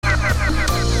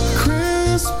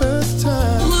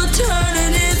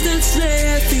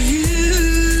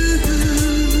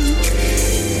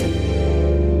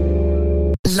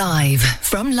Live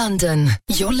from London,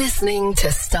 you're listening to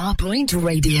Starpoint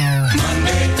Radio.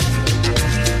 Monday,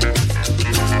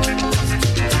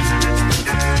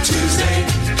 Tuesday,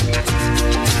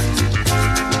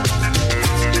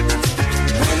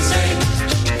 Wednesday,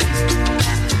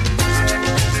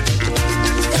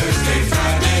 Thursday,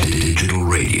 Friday. Digital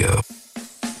radio.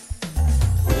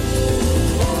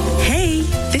 Hey,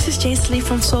 this is Jaisley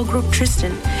from soul group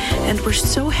Tristan, and we're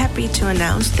so happy to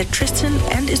announce that Tristan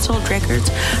and Isolde Records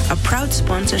are proud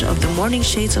sponsors of the Morning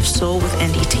Shades of Soul with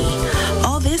Andy T.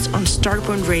 All this on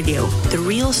Starpoint Radio, the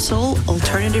real soul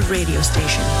alternative radio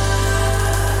station.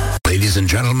 Ladies and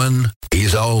gentlemen,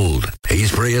 he's old,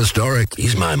 he's prehistoric,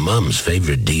 he's my mom's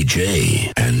favorite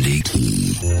DJ, Andy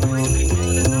T.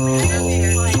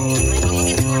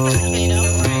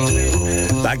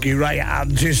 Thank you, Ray,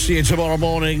 and see you tomorrow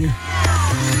morning.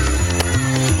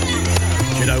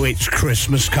 You know, it's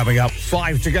Christmas coming up.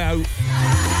 5 to go.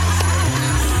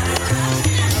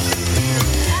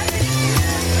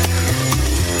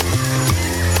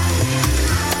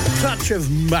 Touch of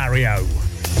Mario.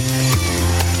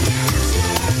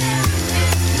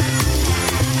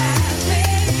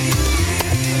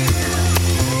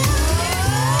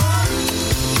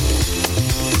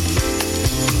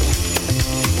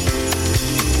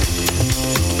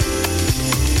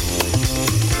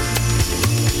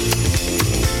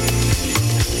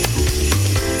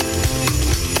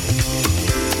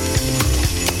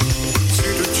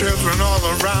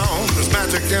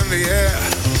 In the air,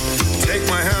 take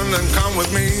my hand and come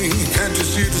with me. Can't you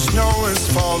see the snow is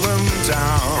falling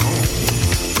down?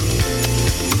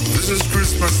 This is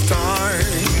Christmas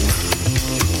time.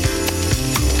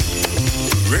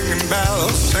 Ringing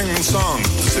bells, singing songs,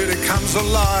 the city comes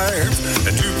alive,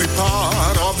 and you be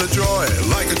part of the joy,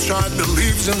 like a child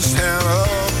believes in Santa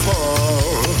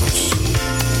Claus.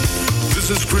 This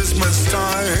is Christmas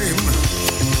time.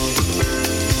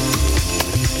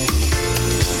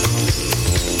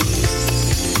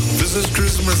 This is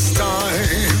Christmas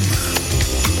time.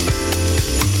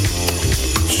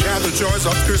 Share the joys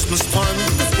of Christmas fun.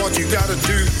 That's what you gotta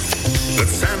do.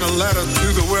 Let's send a letter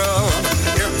to the world.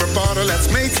 Everybody, let's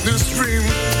make this dream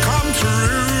come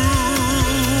true.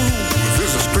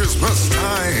 This is Christmas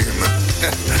time.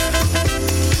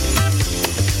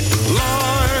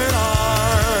 Light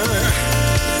eye.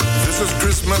 This is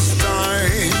Christmas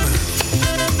time.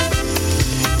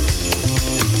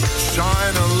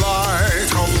 Shine a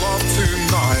light of love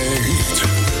tonight.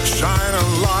 Shine a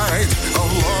light of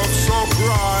love so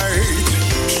bright.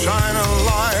 Shine a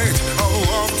light of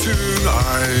love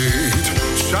tonight.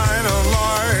 Shine a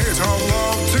light of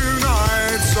love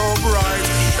tonight so bright.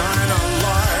 Shine a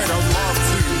light of love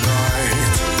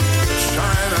tonight.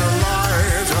 Shine a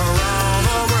light around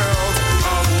the world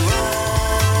of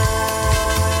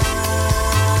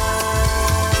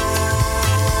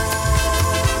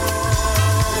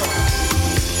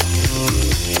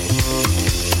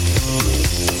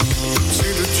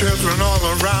children all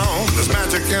around, there's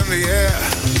magic in the air.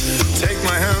 Take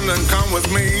my hand and come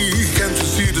with me. Can't you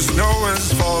see the snow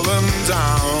is falling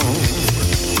down?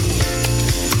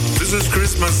 This is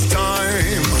Christmas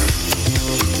time.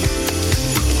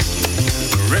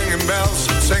 Ringing bells,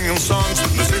 singing songs,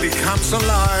 the city comes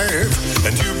alive,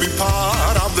 and you be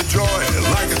part of the joy,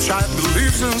 like a child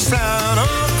believes in Santa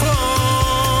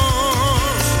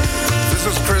Claus. This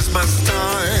is Christmas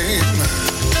time.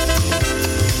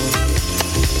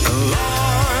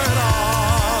 Light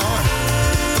on.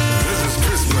 This is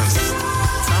Christmas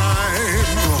time.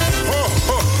 Ho,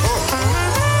 ho, ho,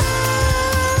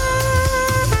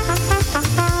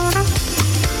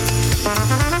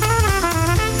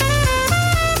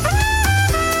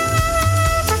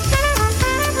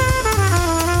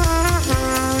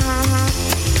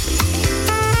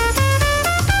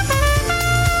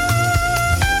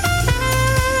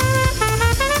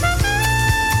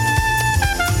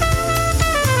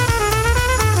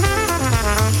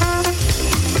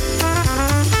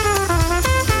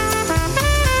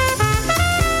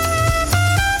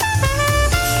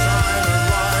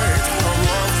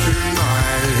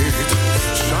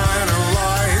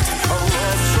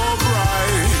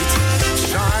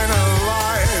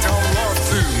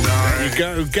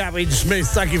 Go, Gavin Smith.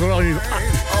 Thank you for asking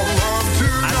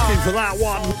for that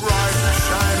one.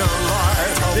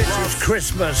 This is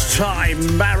Christmas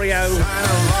time, Mario.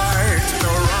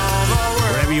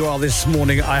 Wherever you are this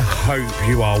morning, I hope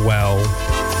you are well.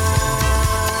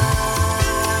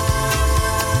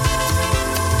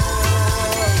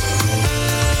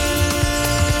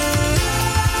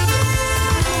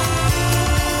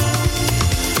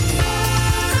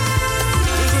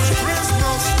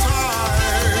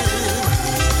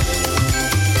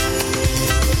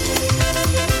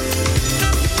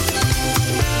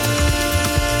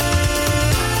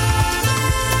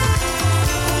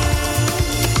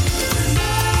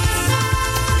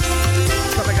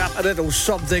 little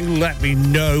something. Let me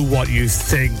know what you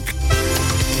think.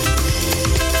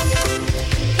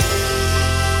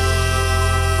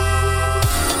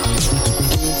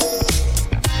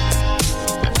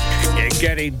 You're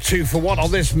getting 2 for 1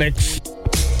 on this mix.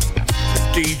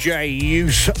 DJ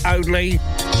use only.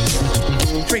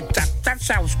 That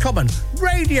sounds common.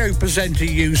 Radio presenter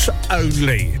use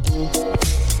only.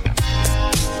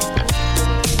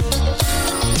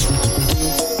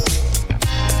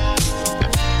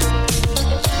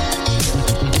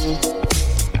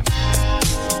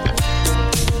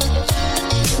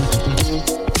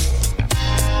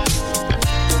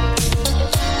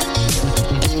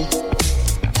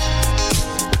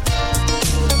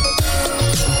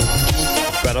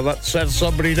 Better that said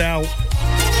somebody now.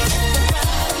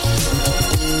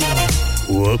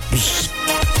 Whoops.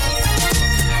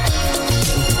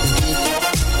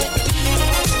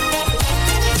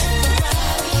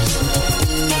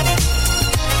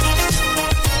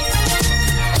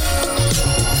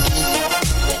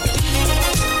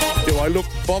 Do I look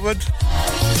bothered?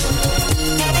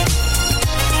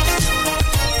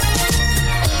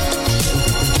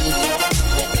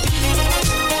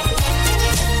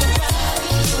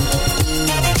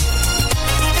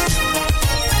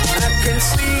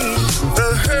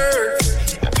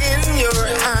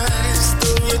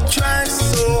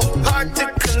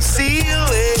 Conceal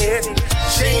it,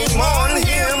 shame on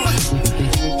him,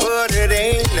 but it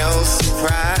ain't no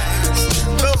surprise.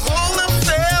 The whole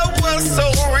affair was so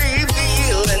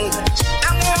revealing.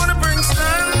 I wanna bring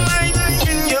sunlight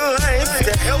in your life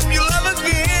to help you love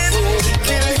again. We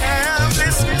can have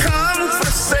this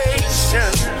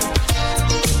conversation.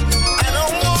 I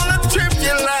don't wanna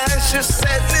trivialize your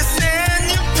sadness, and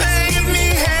you paid me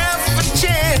half a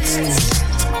chance.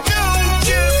 Don't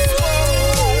you?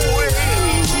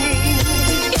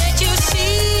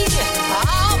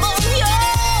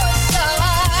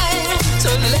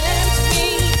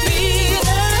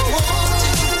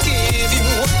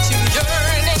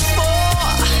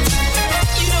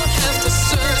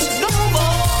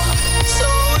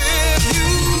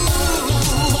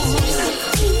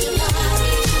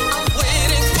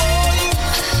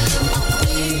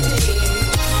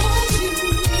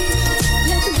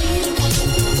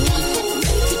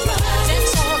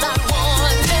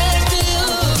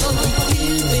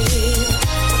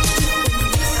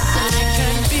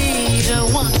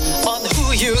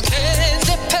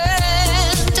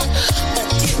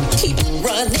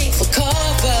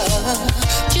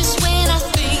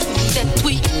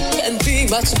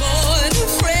 Much more than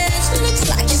friends. Looks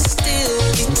like you still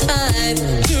need time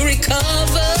to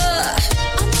recover.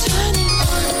 I'm turning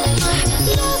on my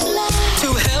love light to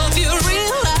help you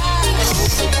realize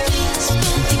we're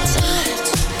spending time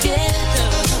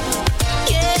together.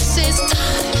 Yes, it's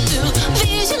time to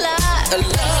visualize a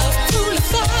love full of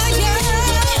fire.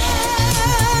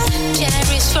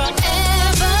 Cherish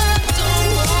forever. Don't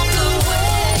walk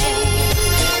away.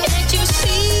 Can't you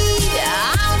see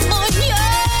I'm on your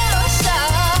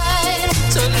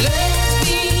so let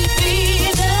me be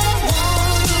the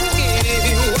one to give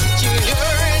you what you're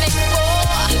yearning for.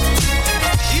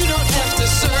 You don't have to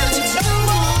search no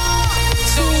more.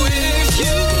 So if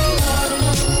you want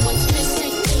to know what's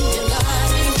missing in your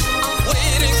life, I'm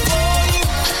waiting for you.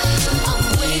 I'm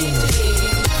waiting for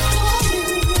you.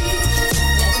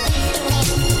 Let me be the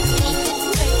one to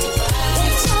make it right.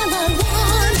 That's all I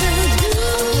wanna do.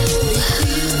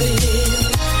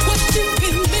 What you've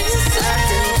been missing.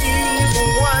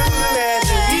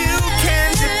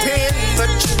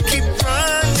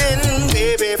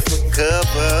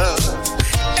 Cover.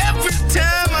 Every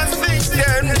time I think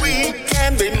that we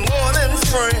can be more than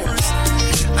friends,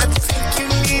 I think you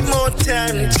need more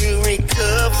time to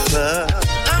recover.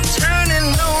 I'm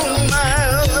turning on my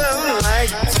other light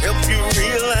to help you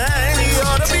realize you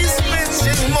ought to be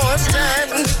spending more time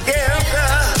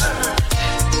together.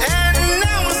 And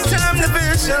now it's time to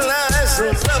visualize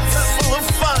a love full of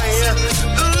fire,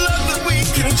 the love that we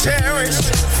can cherish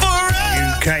forever.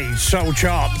 UK Soul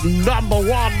Chart #1.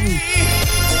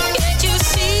 Can't you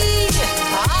see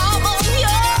I'm on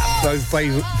your Both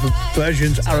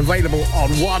versions are available on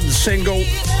one single,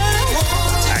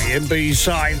 A and B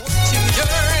side.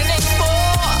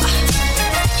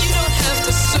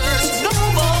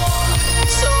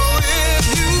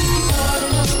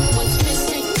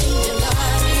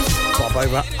 Pop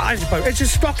over, I suppose. It's a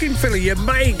stocking filler. You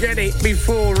may get it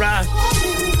before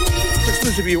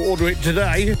Christmas if you order it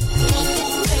today.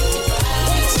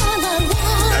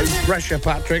 No pressure,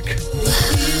 Patrick.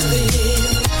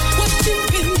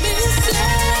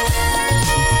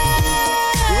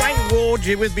 Ward,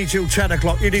 you're with me till 10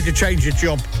 o'clock. You need to change your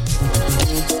job.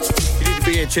 You need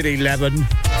be here till 11.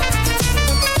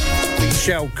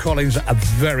 Michelle Collins, a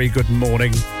very good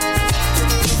morning.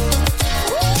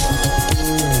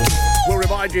 We'll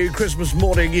remind you, Christmas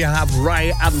morning, you have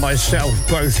Ray and myself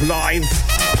both live.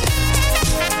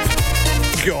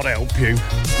 God help you.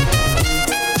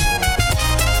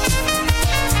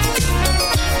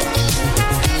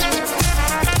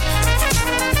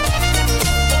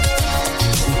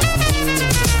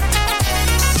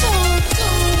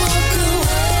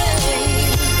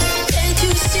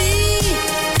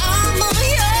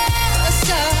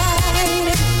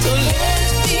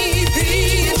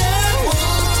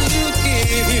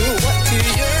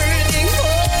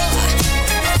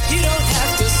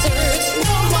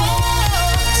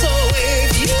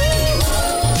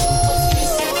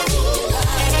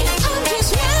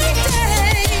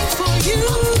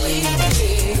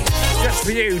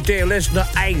 For you, dear listener,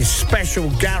 a special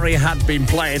Gary had been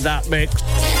playing that mix.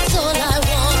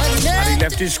 And he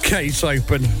left his case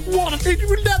open. What? He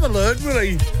would never learn, will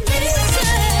he?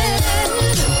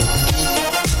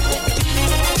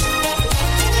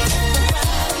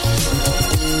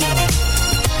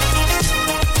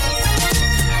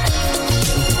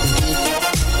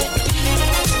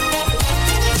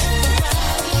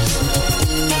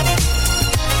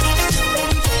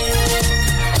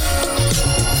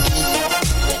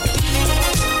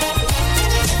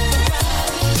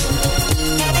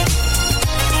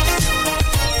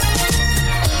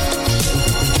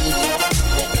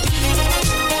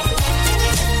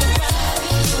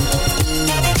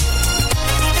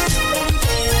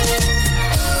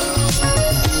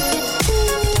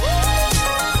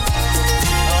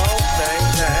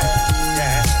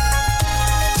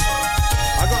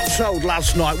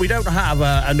 Last night, we don't have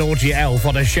a naughty elf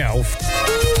on a shelf,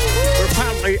 but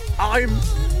apparently I'm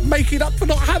making up for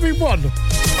not having one.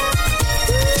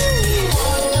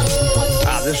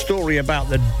 The story about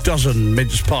the dozen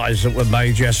mince pies that were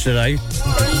made yesterday.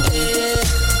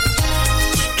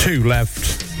 2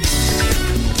 left.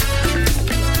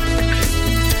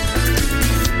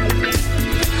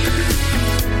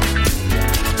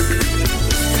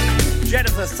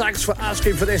 Jennifer, thanks for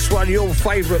asking for this one. Your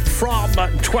favourite from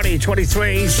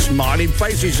 2023, Smiling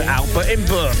Faces, Albert in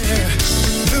Burke. Yeah.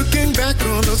 Looking back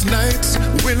on those nights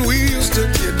when we used to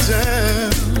get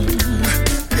down.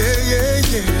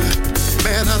 Yeah.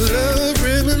 Man, I love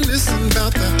reminiscing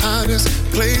about the hottest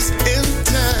place in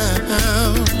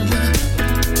town.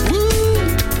 Woo!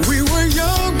 We were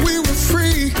young, we were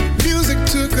free. Music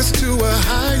took us to a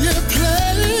higher place.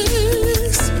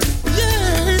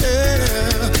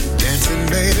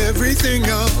 Made everything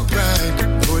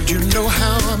alright. Lord, you know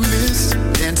how I miss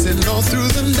dancing all through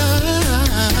the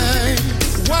night.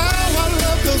 Wow, I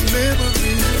love those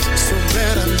memories. So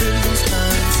glad I lived those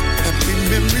times. Happy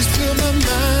memories fill my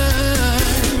mind.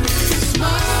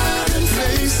 Smiling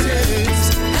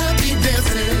faces, happy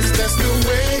dances. That's the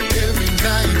way every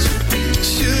night should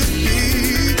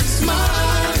be.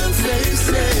 Smiling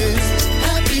faces,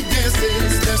 happy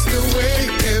dances. That's the way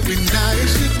every night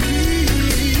should be.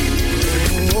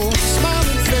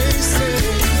 Smiling faces,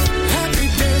 happy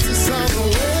dances all the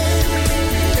way.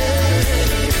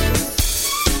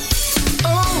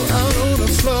 Oh, out on the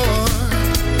floor,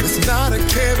 it's not a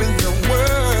care in the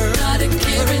world. Not a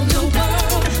care in the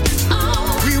world.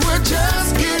 Oh. We were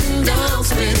just getting down,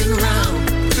 spinning round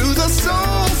to the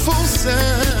soulful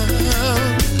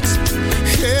sounds.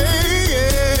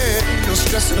 Yeah. No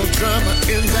stress, no drama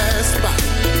in that spot.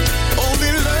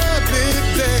 Only love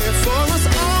lived there for us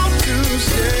all to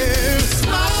share.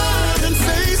 Smiling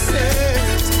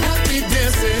faces, happy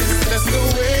dances, that's the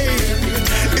way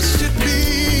it should be.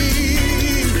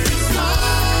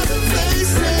 Smiling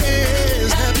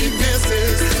faces, happy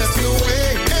dances, that's the way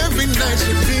every night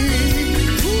should be.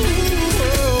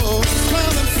 Ooh,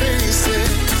 smiling faces,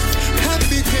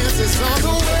 happy dances all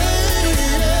the way.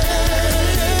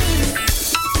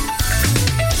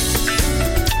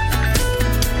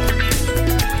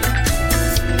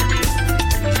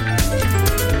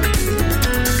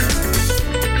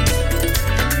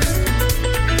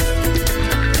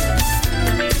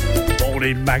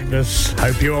 Magnus,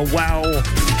 hope you are well.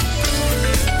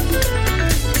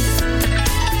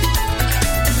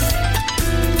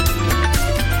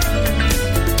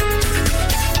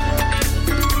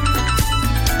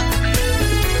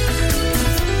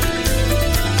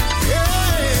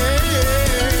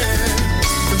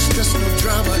 There's just no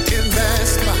drama in that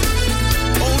spot.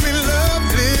 Only love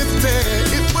lived there.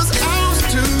 It was ours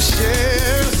to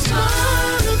share.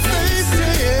 Smiling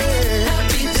faces,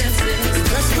 happy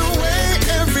dances. That's the way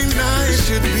every night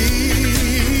should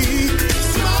be.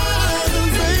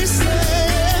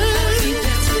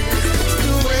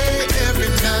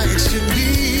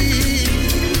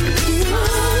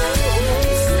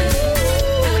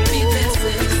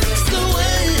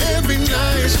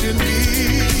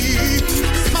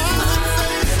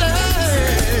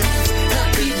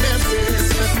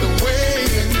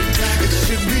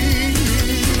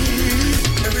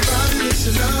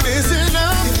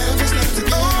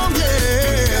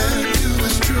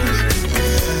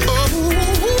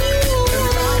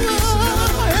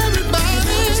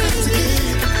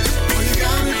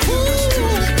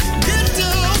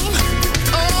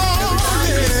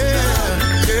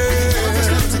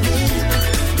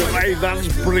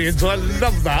 Australians. I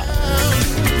love that.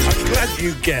 I'm glad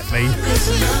you get me.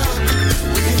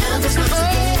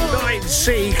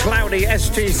 9C, cloudy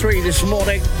ST3 this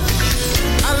morning. I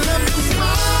love the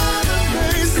smiling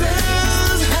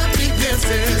faces, happy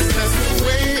dances. That's the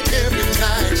way every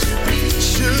night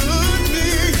should be.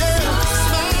 Yeah,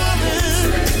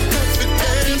 smiling, happy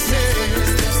dances.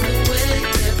 That's the way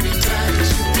every night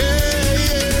should be.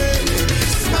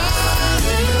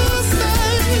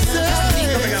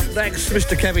 Yeah, Coming up next,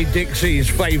 Mr. Kevin Dixie's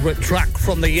favourite track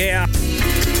from the year.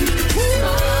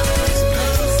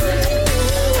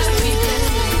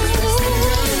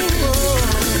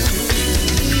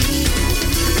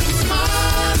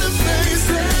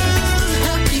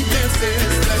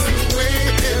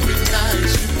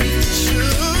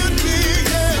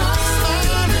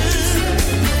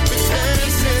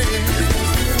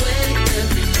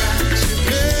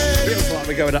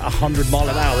 We're going at 100 mile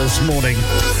an hour this morning.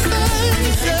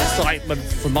 Excitement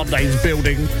for Monday's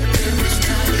building.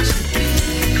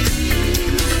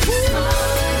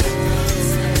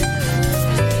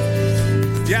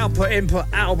 The Output Input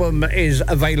album is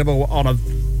available on a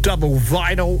double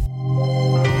vinyl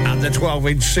and the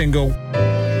 12-inch single.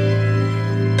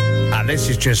 And this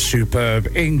is just superb.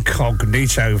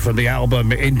 Incognito from the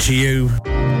album Into You.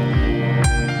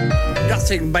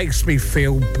 Nothing makes me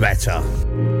feel better.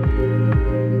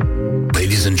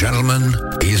 Ladies and gentlemen,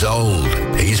 he's old,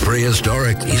 he's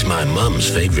prehistoric, he's my mum's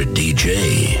favorite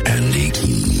DJ, Andy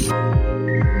Key.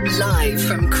 Live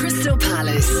from Crystal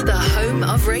Palace, the home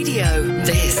of radio,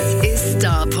 this is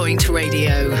Starpoint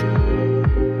Radio.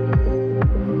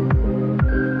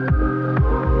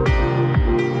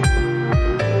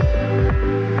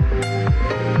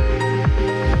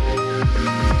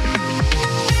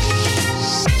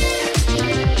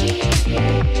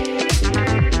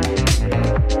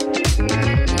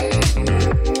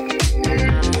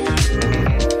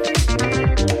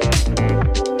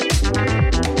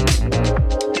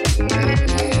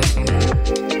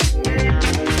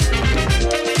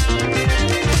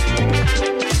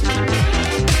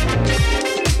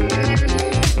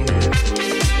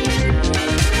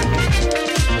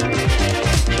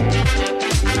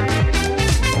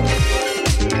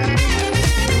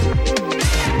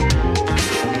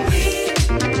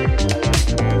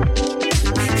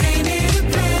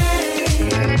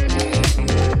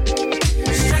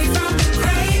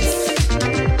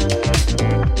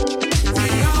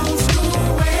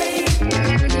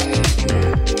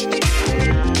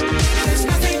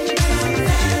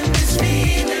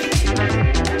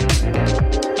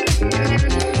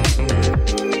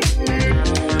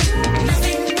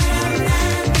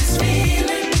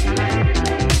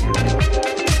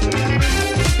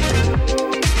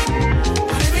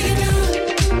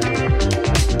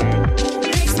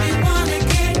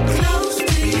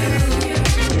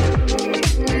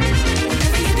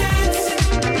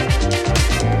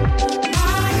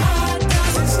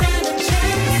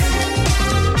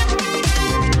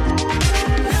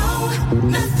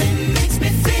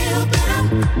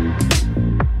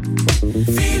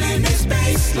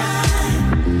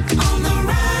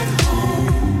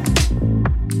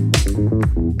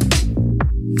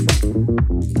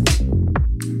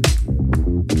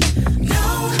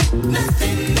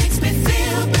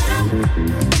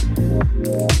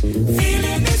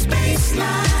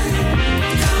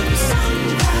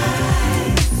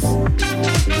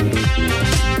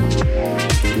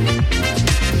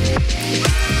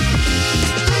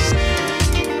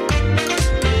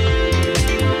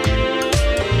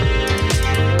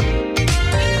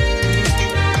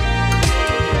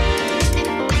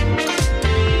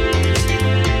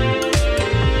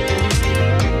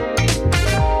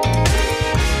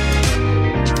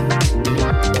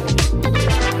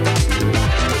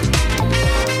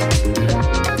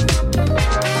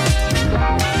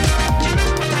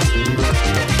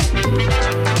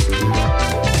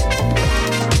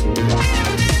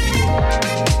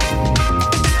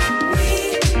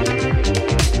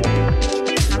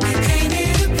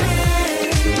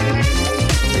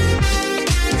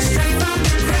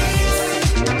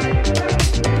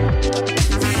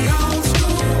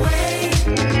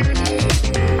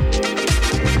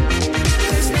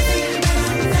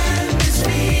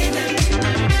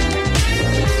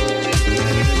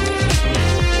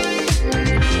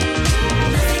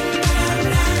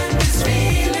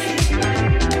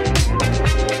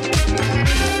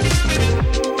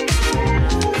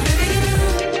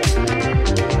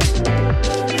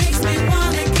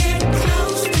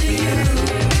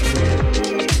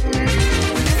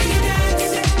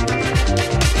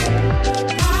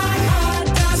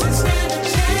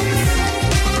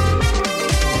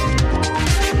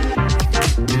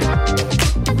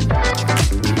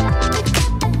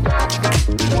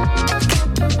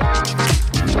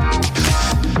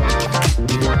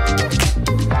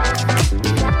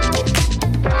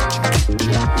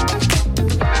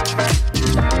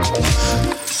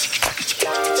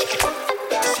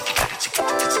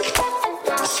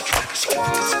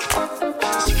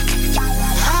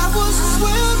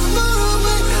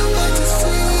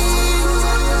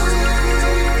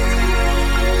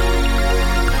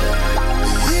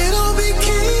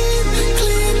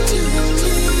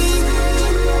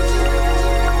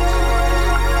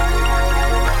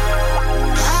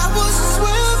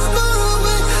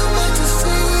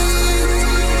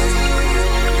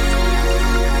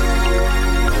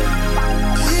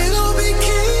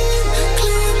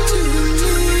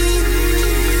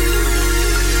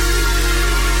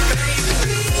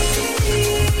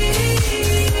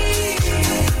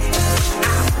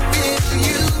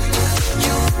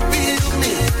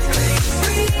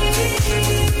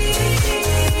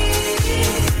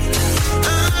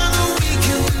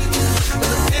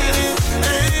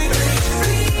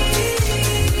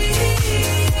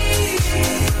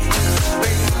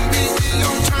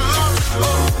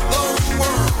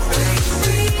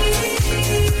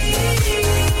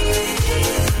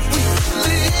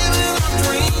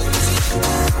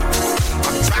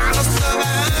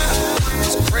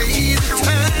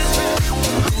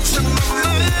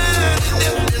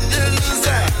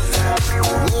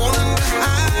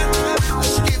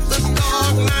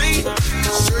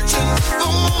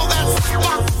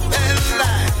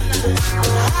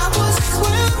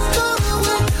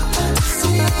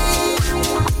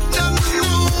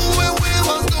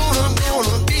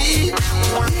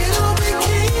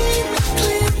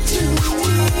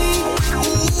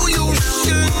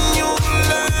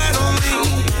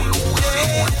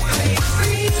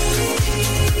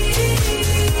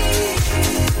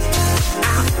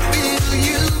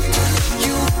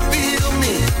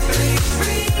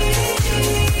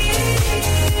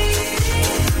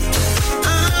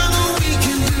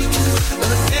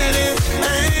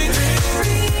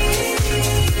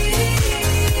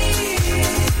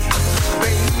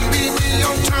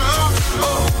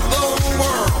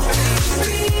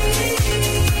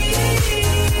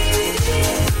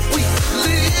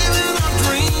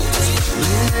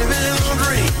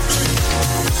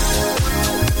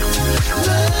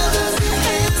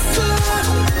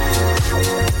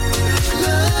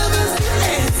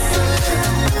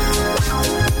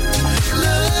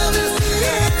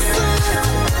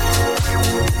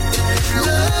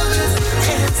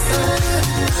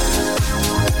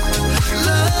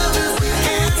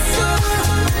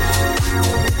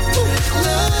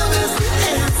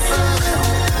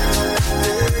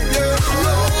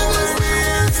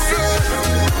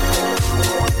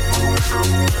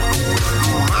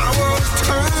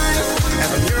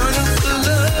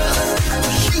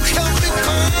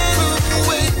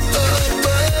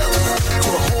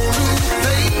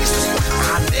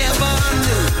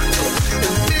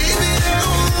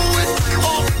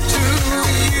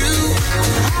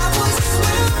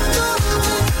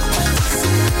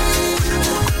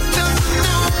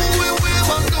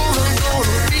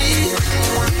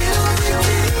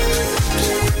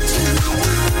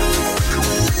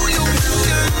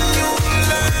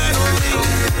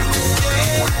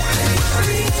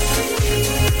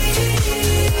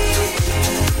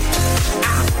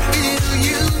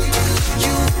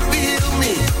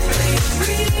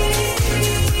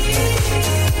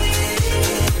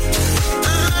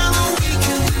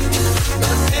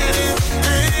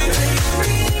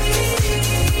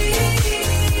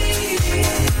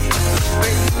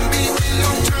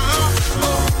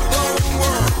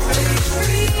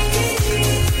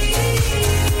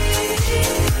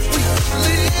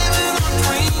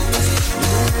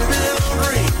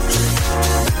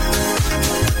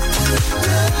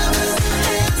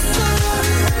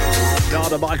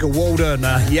 Michael Walden,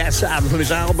 yes, and from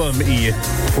his album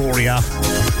Euphoria,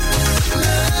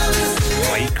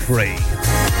 Break Free.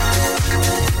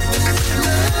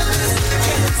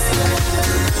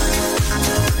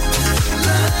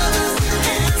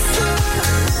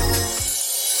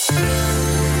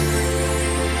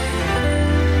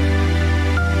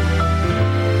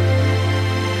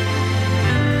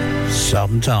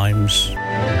 Sometimes.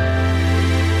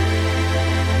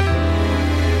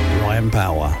 Ryan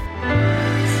Power.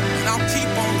 And I'll keep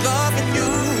on loving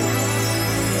you.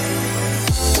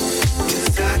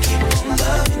 'Cause I keep on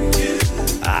loving you.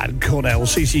 And Cornell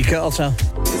CC Carter.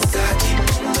 'Cause I keep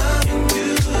on loving you.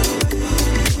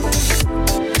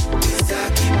 'Cause I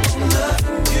keep on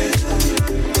loving you.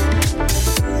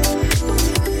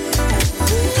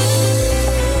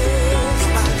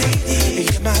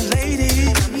 You're my lady.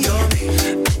 I'm your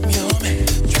man. I'm your man.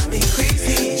 Drive me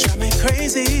crazy. Drive me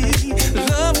crazy.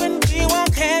 Love when we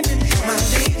walk hand in hand. My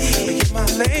lady. You're my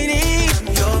lady. I'm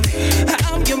your man.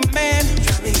 I'm your man.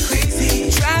 Drive me crazy.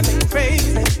 Drive me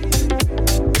crazy.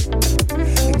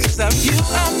 'Cause of you,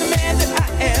 I'm the man that I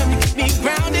am. You keep me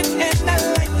grounded and I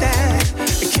like that.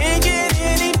 It can't get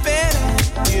any better.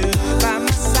 You by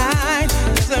my side.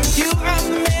 'Cause of you, I'm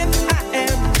the man that I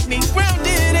am. You keep me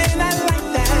grounded and I like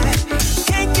that.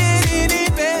 Can't get any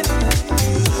better.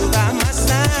 You by my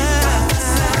side.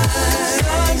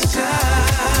 Sunshine.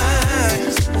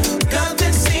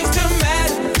 Nothing seems to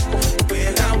matter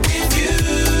when I'm with you.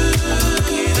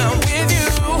 When I'm with you.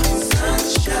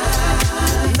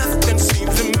 Sunshine. Nothing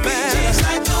seems to matter. It's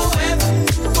like the weather,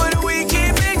 but we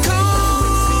keep it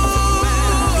cool.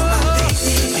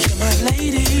 You're my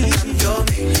lady. I'm your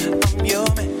man. I'm your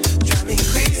man. Drive me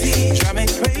crazy. Drive me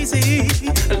crazy.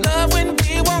 Love when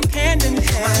we walk hand in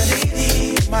hand.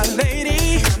 My lady.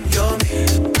 I'm your man.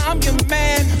 I'm your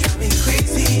man. Drive me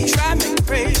crazy. Drive me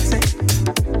crazy.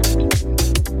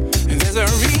 There's a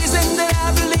reason that I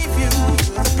believe you.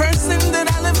 The person that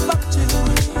I live up to.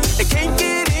 It can't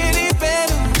get any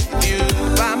better with you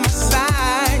by my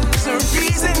side. There's a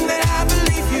reason that I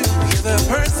believe you. You're the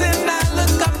person I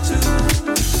look up to.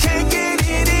 Can't get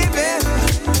any better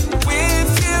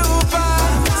with you by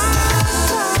my side.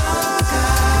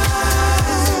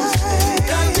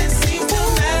 Nothing seems to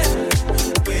matter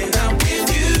when I'm with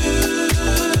you.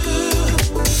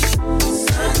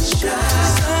 Sunshine,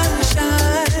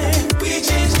 sunshine. We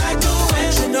change like the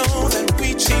weather. You know that we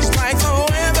change like the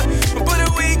weather, but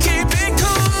we keep it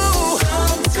cool.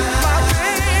 My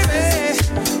baby,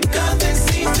 nothing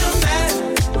seems to matter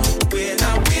when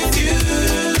I'm with you.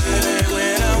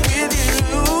 When I'm with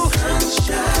you,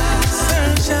 sunshine,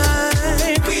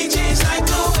 sunshine. We change like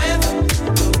the weather,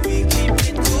 but we keep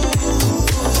it cool.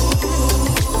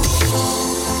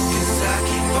 'Cause I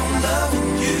keep on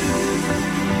loving you.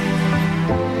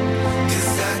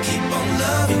 'Cause I keep on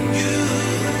loving you.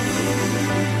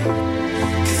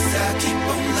 'Cause I keep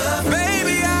on loving.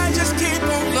 Baby, I just keep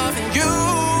on loving you.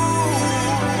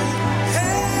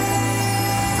 Hey.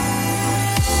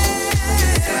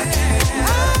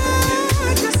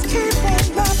 I just keep on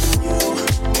loving you.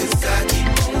 'Cause I keep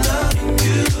on loving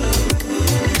you.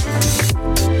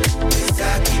 'Cause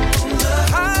I keep on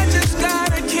loving. I just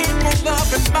gotta keep on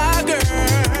loving my girl.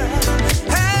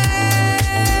 Hey.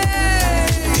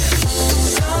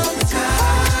 Sometimes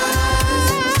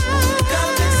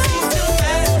nothing seems to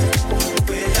matter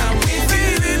when I'm with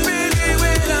you. Baby,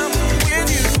 when I'm with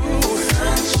you.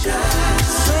 Sunshine,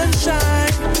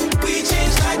 sunshine. We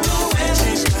change like the weather.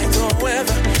 Change like the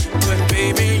weather. But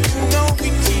baby, you know we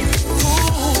keep it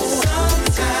cool.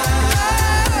 Sometimes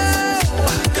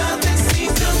nothing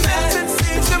seems to matter. Nothing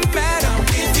seems to matter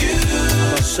with you.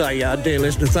 Let's say, dear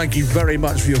listener, thank you very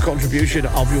much for your contribution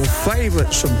of your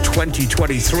favourites from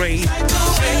 2023.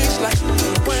 Change like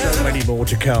the weather. So many more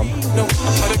to come. No,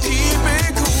 but keep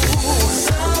it cool.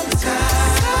 Sometimes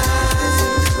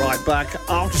Right back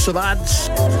after some ads.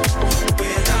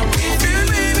 when I'm with you,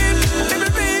 baby, when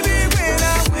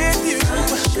I'm with you.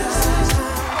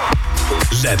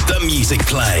 Let the music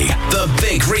play. The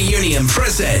Big Reunion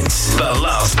presents the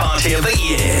last party of the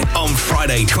year on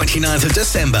Friday 29th of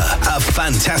December. A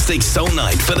fantastic soul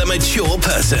night for the mature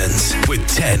persons with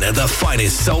 10 of the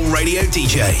finest soul radio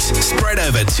DJs spread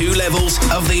over 2 levels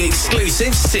of the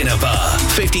exclusive Cinnabar.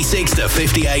 56 to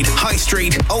 58 High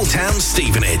Street, Old Town,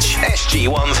 Stevenage.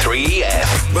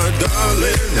 SG13EF. But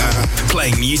darling,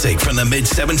 Playing music from the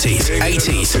mid-70s,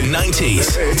 80s,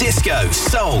 90s, disco,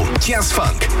 soul, jazz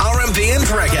funk, R&B, R&B and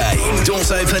reggae.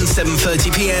 Doors open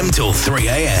 7:30pm till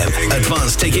 3am.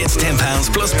 Advance tickets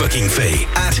 £10 plus booking fee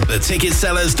at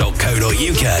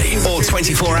theticketsellers.co.uk or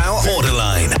 24-hour order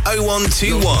line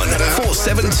 0121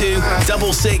 472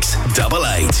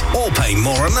 6688 or pay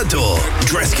more on the door.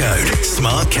 Dress code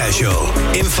smart casual.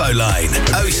 Info line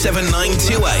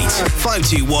 07928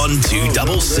 521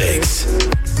 266.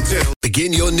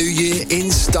 Begin your new year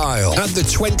in style at the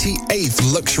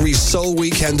 28th Luxury Soul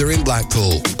Weekender in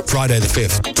Blackpool. Friday the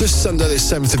 5th to Sunday the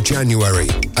 7th of January.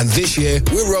 And this year,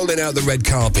 we're rolling out the red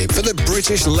carpet for the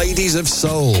British Ladies of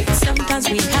Soul. Sometimes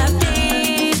we have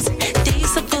days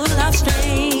are full of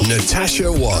strain.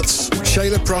 Natasha Watts,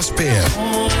 Shayla Prosper,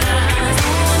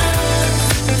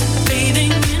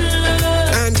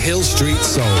 and Hill Street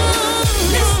Soul.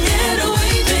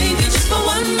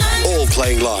 All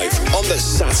playing live on the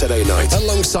Saturday night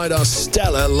alongside our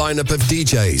stellar lineup of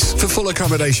DJs. For full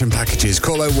accommodation packages,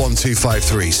 call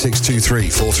 01253 623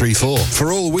 434.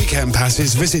 For all weekend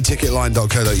passes, visit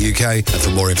ticketline.co.uk, and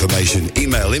for more information,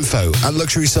 email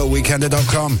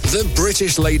info@luxurysoulweekender.com. The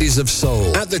British Ladies of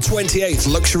Soul at the 28th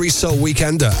Luxury Soul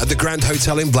Weekender at the Grand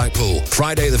Hotel in Blackpool.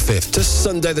 Friday the 5th to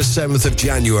Sunday the 7th of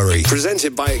January.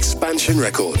 Presented by Expansion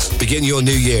Records. Begin your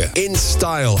new year in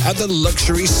style at the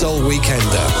Luxury Soul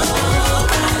Weekender.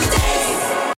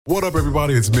 What up,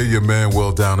 everybody? It's me, your man,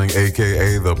 Will Downing,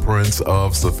 a.k.a. the Prince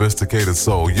of Sophisticated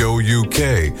Soul. Yo,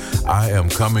 UK, I am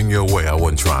coming your way. I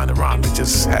wasn't trying to rhyme. It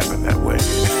just happened that way.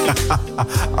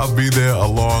 I'll be there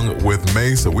along with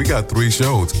Mesa. We got 3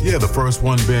 shows. Yeah, the first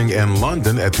one being in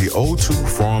London at the O2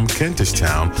 Forum, Kentish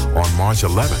Town on March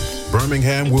 11th.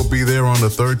 Birmingham will be there on the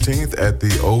 13th at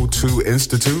the O2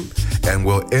 Institute, and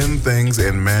we'll end things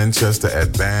in Manchester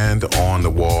at Band on the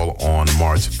Wall on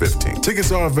March 15th.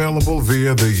 Tickets are available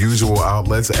via the usual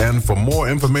outlets, and for more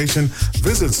information,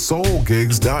 visit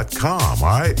soulgigs.com,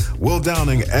 all right? Will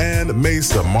Downing and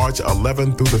Mesa, March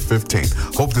 11th through the 15th.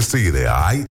 Hope to see you there, all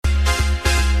right?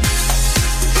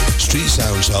 Street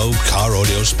Sounds Home car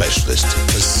audio specialist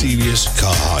for serious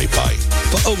car hi-fi.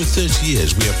 For over 30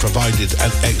 years, we have provided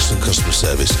an excellent customer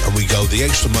service, and we go the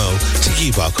extra mile to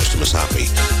keep our customers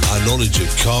happy. Our knowledge of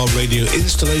car radio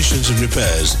installations and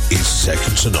repairs is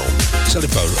second to none.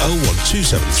 Telephone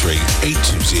 01273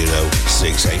 820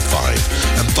 685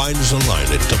 and find us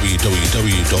online at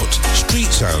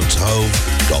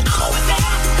www.streetsoundshome.com.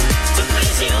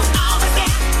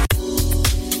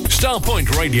 Starpoint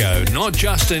Radio, not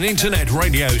just an internet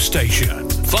radio station.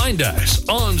 Find us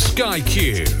on Sky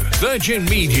Q, Virgin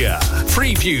Media,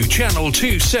 Freeview Channel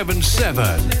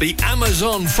 277, the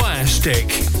Amazon Fire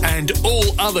Stick, and all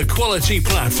other quality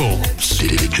platforms.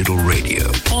 Digital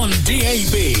radio. On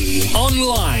DAB,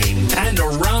 online, and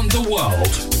around the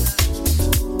world.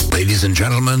 Ladies and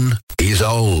gentlemen, he's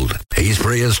old. He's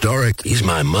prehistoric. He's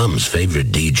my mum's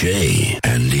favorite DJ,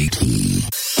 Andy T.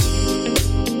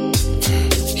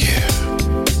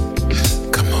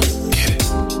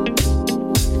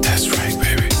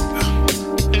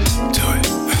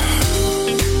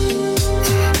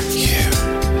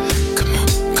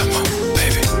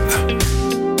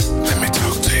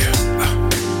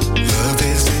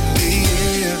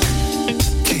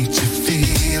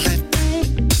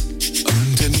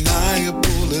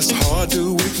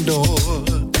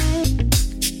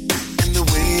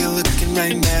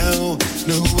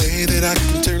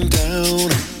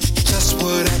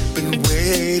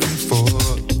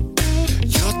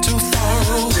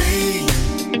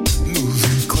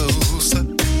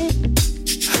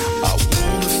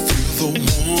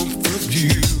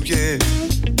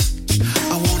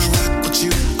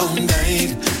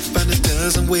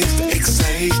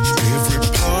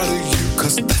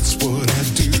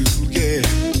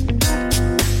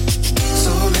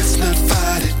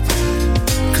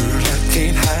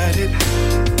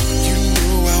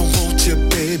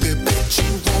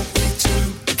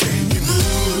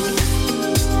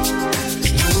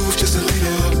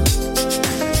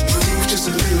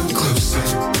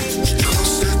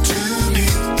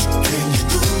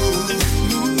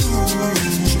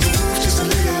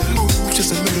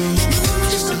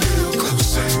 Just a little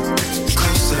closer.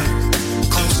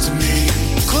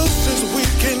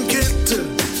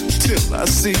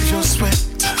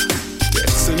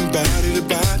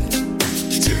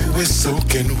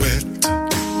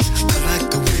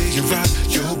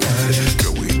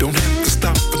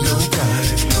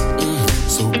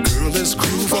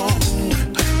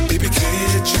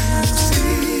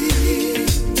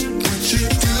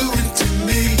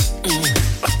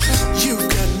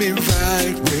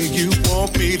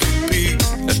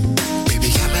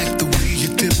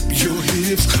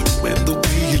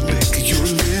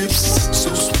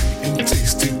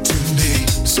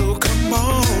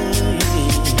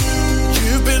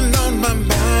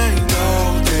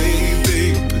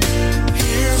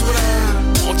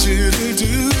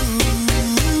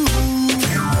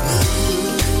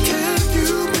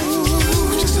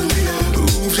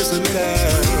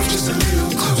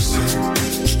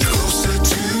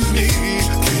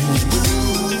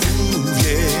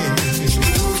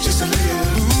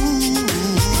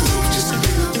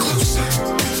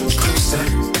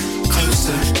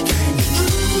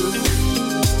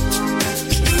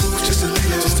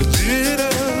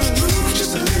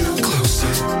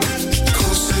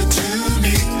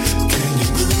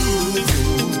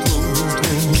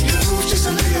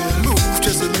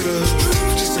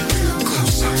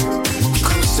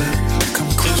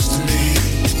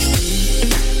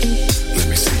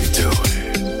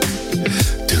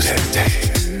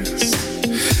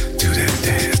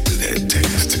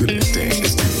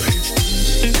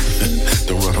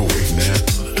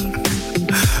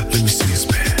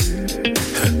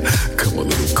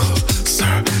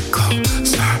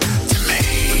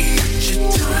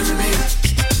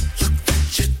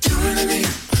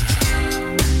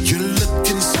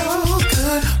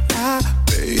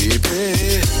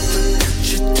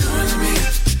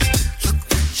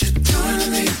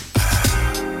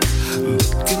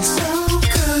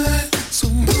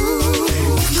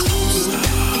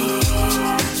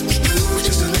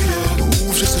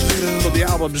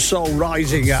 from Soul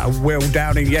Rising, Will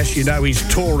Downing. Yes, you know he's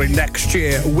touring next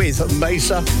year with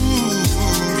Mesa.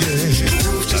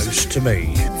 Close to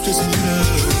me.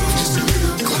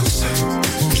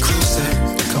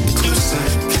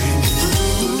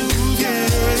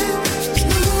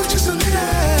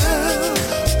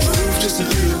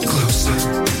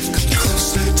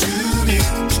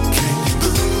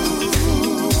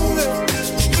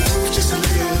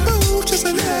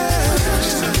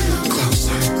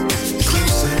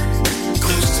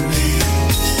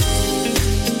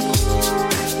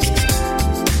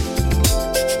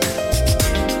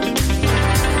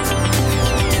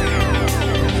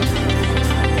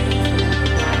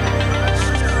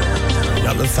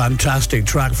 Fantastic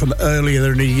track from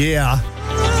earlier in the year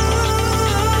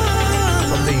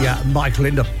from the Michael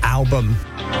Lindup album.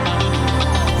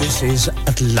 This is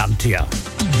Atlantia.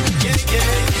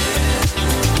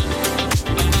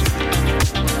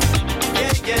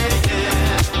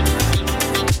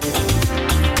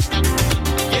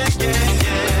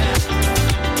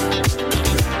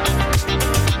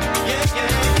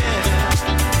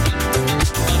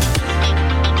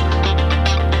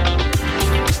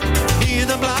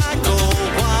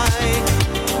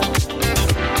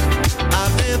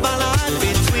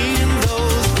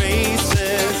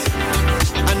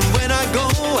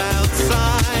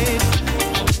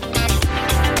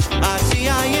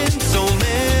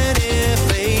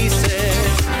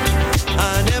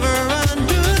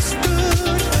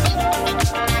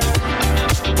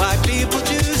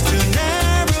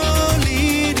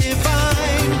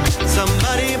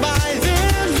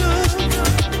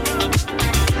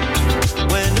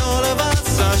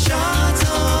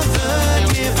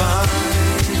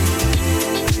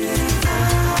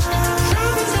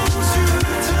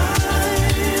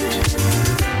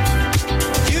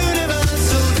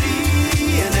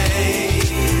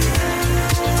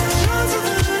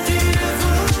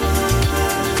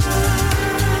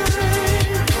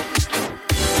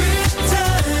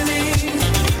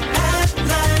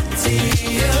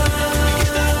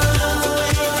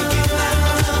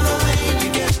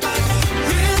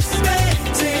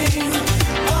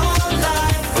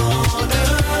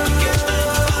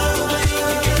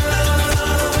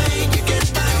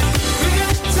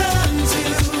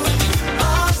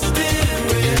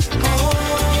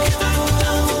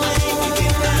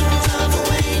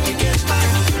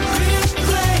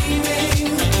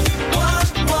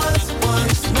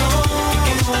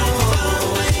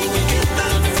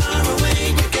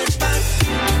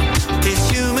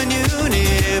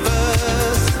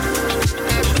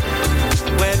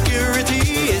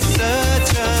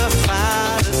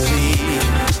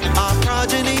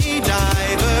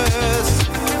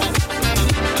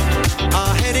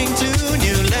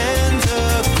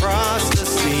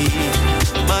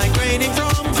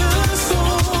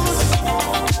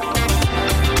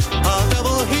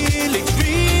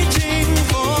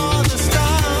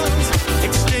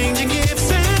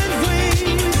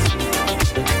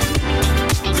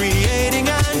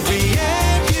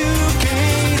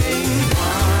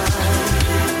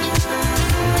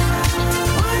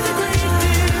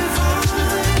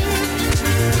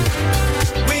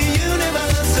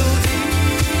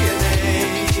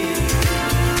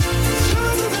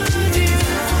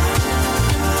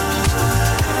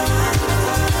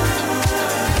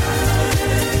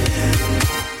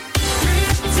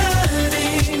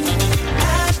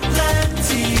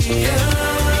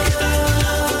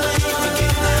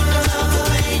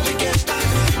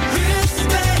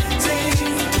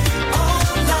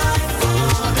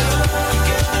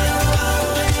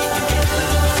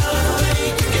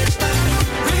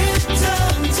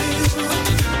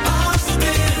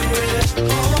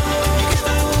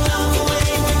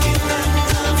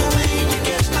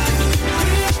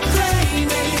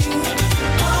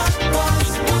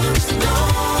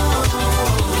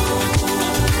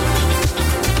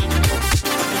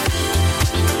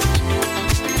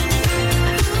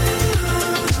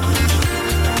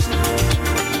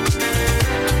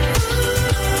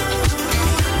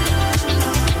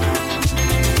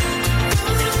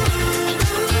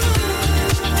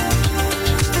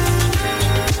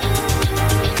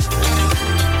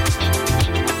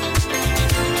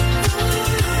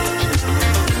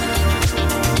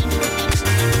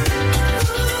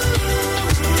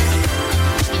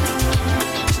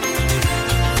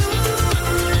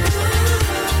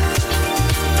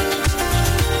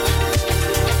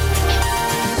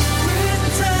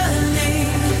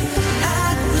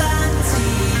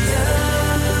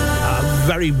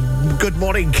 very good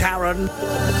morning, Karen.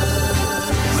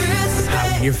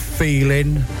 How you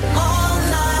feeling?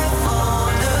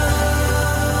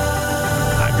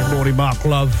 Good morning, Mark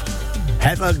Love.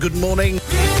 Heather, good morning.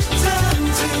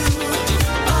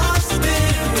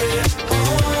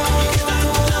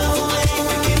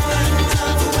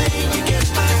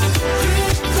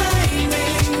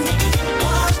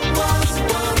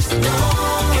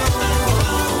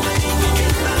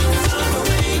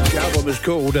 Was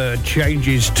called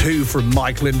Changes 2 from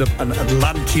Mike Lindop, and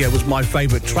Atlantia was my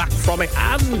favourite track from it,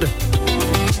 and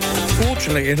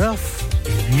fortunately enough,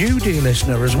 you, dear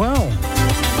listener, as well.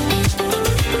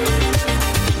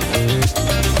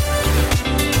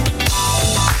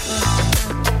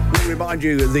 We remind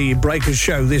you of the Breakers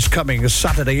show this coming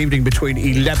Saturday evening between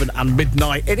 11 and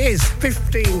midnight. It is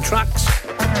 15 tracks,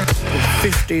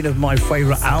 15 of my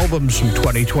favourite albums from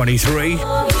 2023.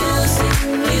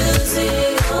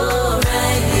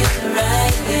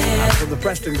 From the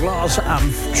Preston Glass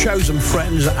and Chosen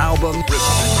Friends album.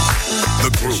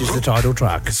 This is the title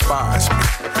track. Inspires me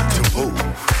to move.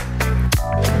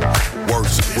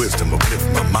 Words of wisdom uplift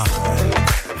my mind.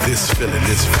 This feeling,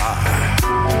 this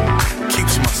vibe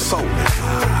keeps my soul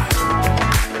alive.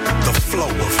 The flow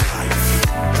of life,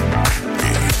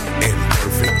 yeah, in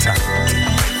perfect time.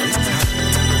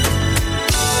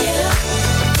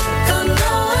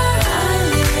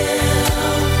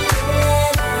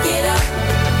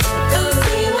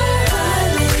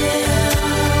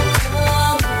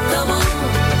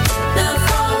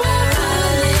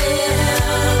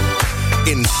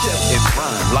 In step and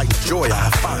rhyme, like joy I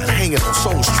find hanging on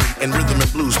Soul Street and Rhythm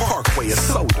and Blues Parkway is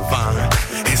so divine.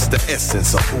 It's the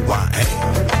essence of who I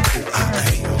am, who I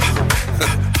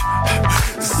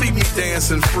am. See me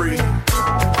dancing free,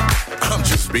 I'm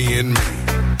just being me.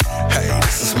 Hey,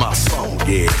 this is my song,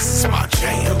 yeah, this is my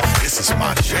jam, this is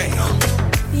my jam.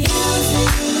 Music,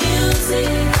 music,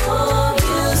 oh,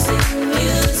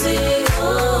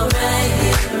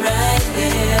 right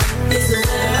here, this is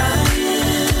where I am.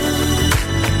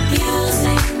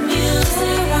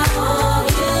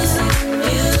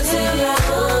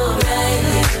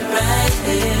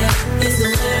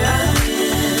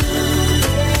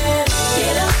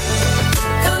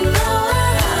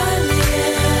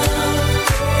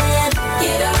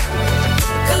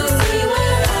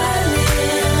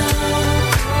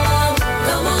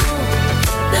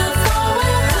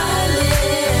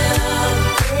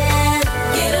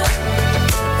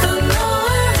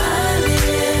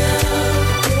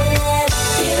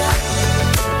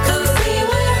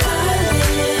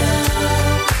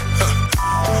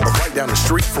 Down the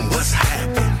street from what's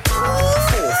happening. 4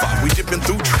 or 5, we dipping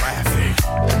through traffic.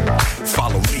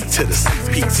 Follow me to the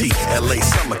CPT. LA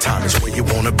summertime is where you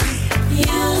wanna be.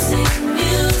 Music,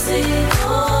 music,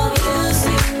 oh,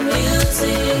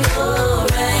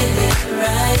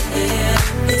 right here,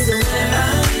 this is where I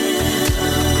am.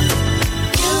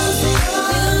 Music,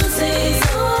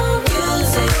 oh,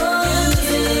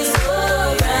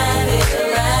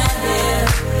 right here,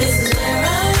 this is where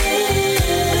I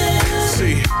am.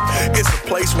 See, it's a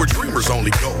place where dreamers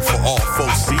only go for all 4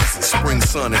 seasons, spring,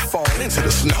 sun, and fall into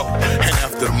the snow. And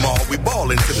after the mall, we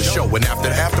ball into the show. And after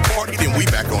the after party, then we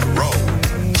back on the road.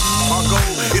 Our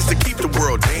goal is to keep the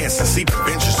world dancing. See the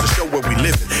benches to show where we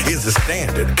live is the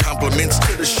standard. Compliments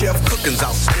to the chef, cooking's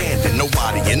outstanding.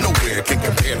 Nobody and nowhere can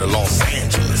compare to Los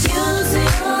Angeles. Music,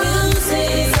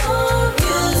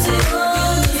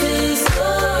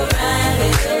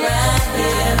 right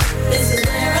here, this is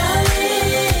where I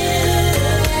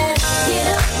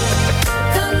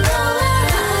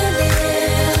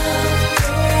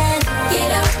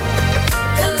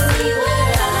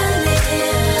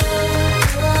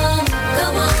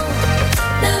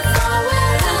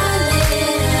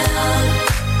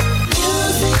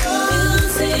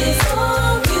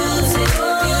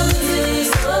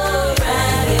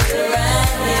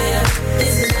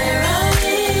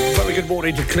live. Good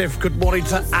morning to Cliff, good morning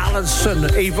to Alison,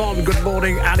 Yvonne, good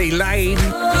morning, Annie Lane.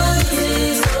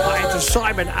 Hi to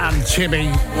Simon and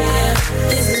Timmy.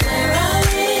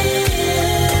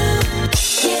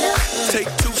 Take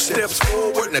 2 steps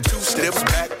forward, now 2 steps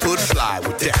back, put a slide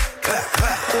with that. Clap,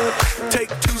 clap. Take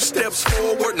 2 steps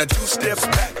forward, now 2 steps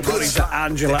back, put a Morning to slide.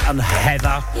 Angela and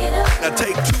Heather. Now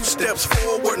take 2 steps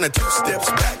forward, now 2 steps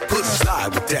back, put a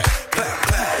slide with that. Clap,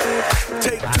 clap.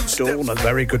 Take 2 steps Dawn, a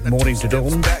very good morning to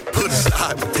Dawn. back, put a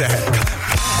slide with that.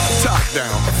 Top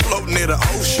down, floating near the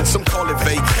ocean. Some call it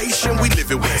vacation. We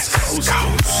live it West Coast.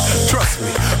 Trust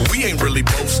me, we ain't really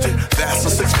boasting. That's a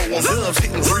 641 loves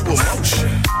hitting 3 with motion.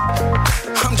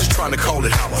 I'm just trying to call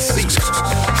it how I see it.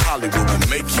 Hollywood will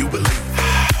make you believe.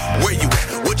 Where you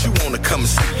at? What you wanna come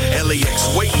see?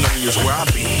 LAX waiting on you is where I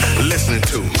be. Listening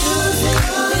to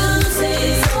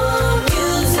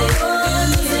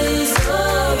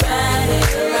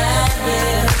right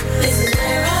here, this is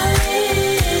where I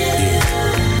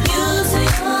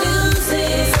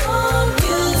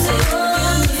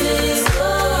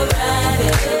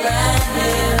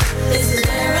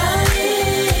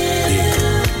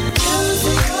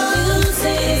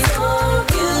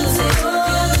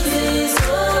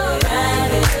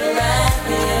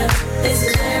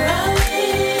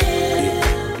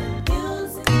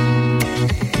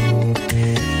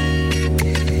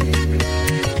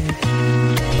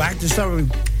Back to some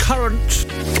current.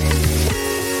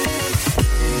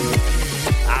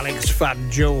 Alex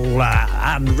Fadjula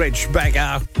and Rich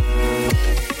Beggar.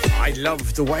 I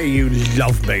love the way you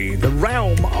love me. The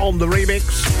Realm on the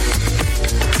remix.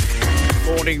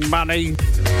 Morning Money.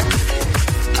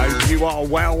 Hope you are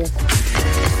well.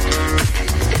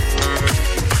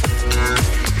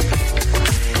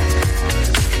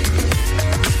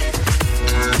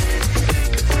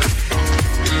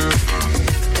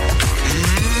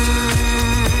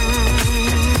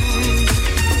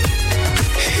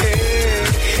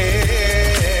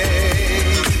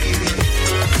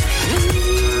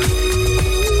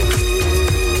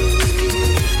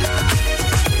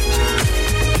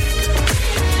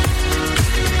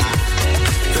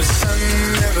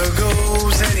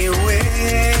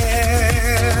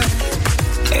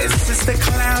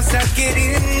 That get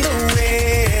in the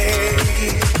way.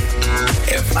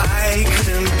 If I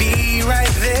couldn't be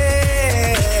right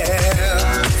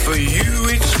there for you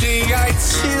each day, I'd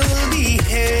still be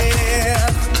here.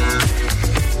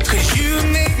 'Cause you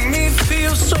make me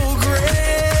feel so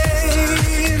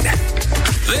great.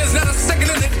 There's not a second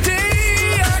in the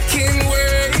day I can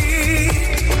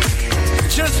wait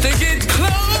just to get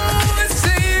close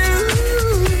to you.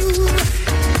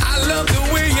 I love the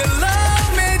way you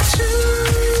love me too.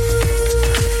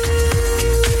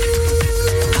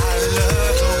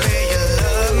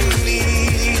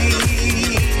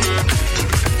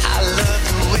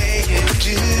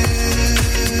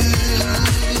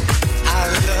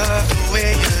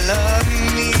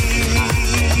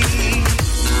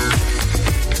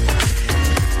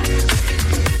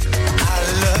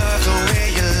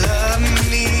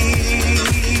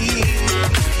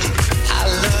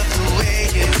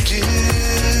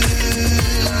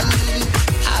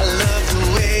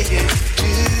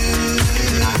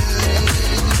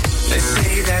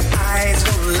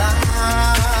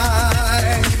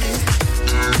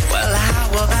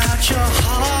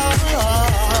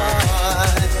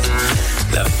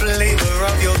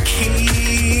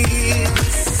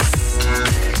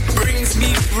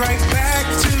 Right back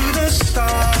to the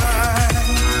start.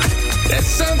 There's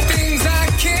some things I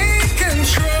can't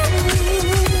control.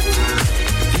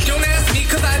 Don't ask me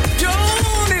 'cause I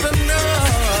don't even know.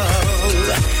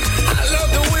 I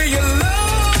love the way you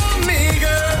love me,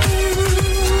 girl.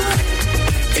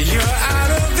 You're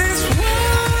out of this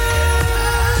world.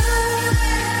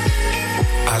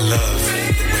 I love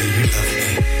the way you love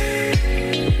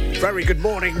me. Very good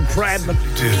morning, Prem.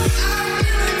 Dude.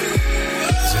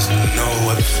 There's no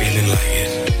other feeling like it.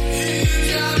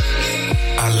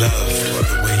 I love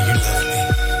the way you love me.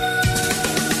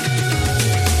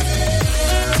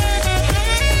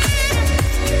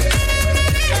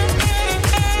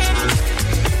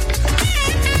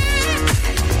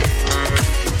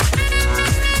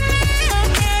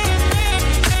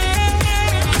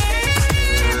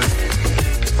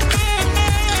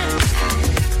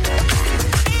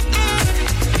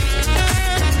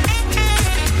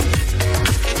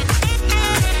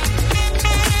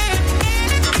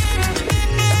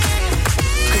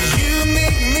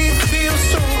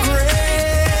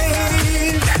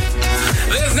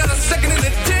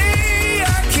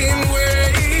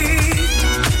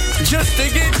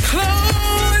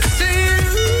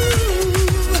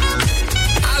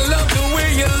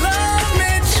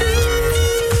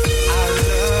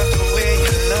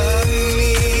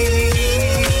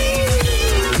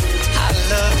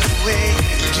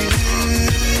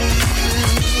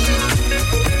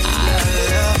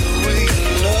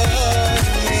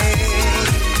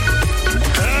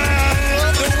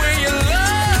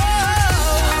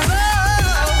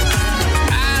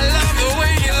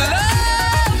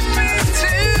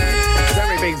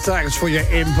 Thanks for your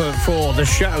input for the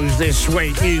shows this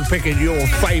week. You picking your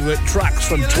favourite tracks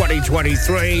from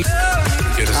 2023.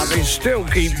 And they still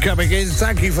keep coming in.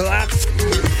 Thank you for that.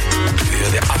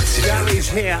 Gary's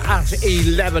here at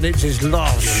 11. It's his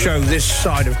last show this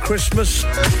side of Christmas.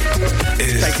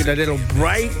 Taking a little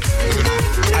break.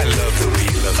 I love the way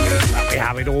you love me. And we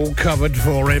have it all covered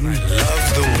for him. I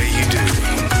love the way you do.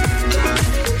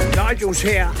 Nigel's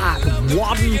here at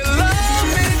 1.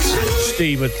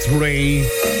 Steve at 3.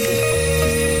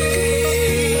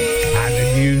 And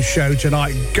a new show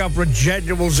tonight. Governor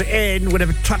General's in with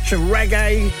a touch of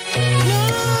reggae.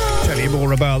 Tell you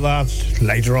more about that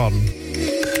later on.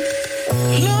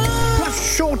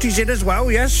 Plus Shorty's in as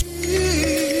well, yes.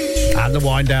 And the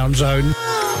Wind Down Zone.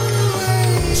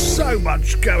 So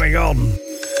much going on.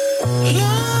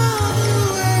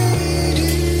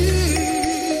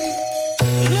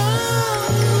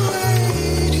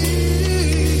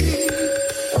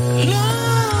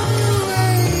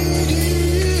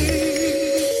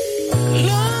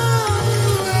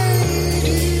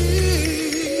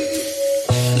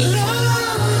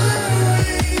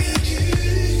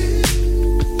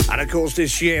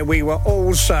 this year, we were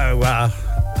also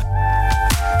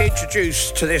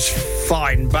introduced to this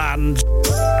fine band,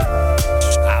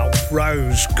 Alf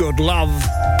Rose, Good Love.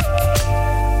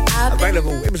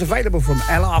 It was available from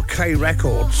LRK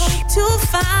Records. To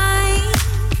find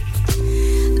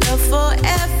love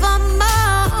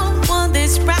forevermore, one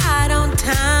that's right on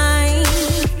time.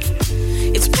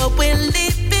 It's what we're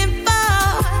living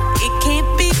for. It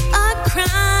can't be a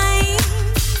crime.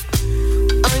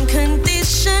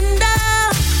 Unconditional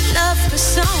love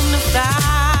personified.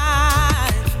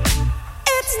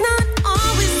 It's not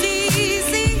always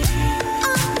easy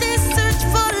on this search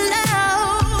for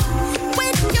love.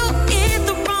 When you're in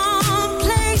the wrong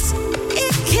place,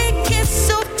 it can get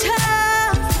so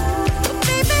tough. But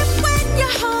baby, when you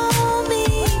hold me,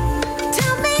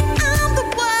 tell me I'm the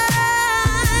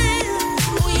one.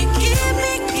 Oh, you give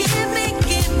me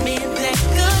that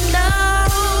good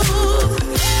love.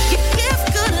 You give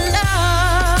good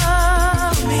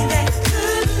love. Give me that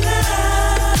good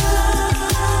love.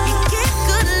 You give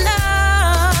good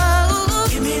love.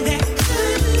 Give me that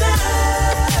good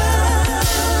love.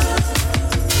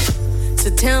 So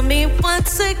tell me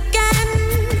once again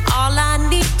all I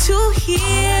need to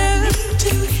hear.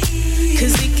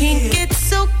 'Cause it can get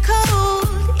so cold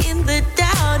in the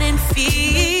doubt and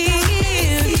fear.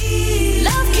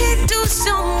 Love can do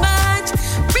so much,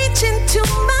 reach into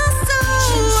my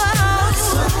soul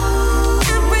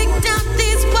and break down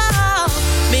these walls,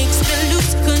 makes me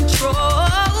lose control.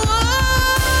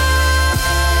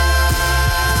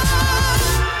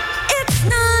 It's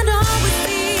not always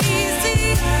easy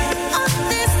on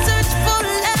this search for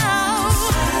love.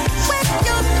 When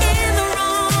you're in the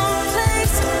wrong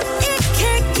place, it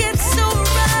can get so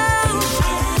rough.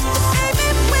 Baby,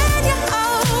 when you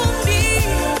hold me,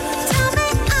 tell me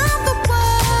I'm the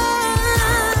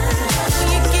one.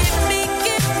 You give me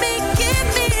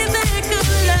that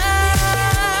good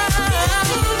love.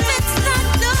 It's not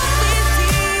always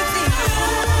easy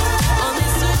on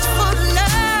this search for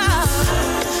love.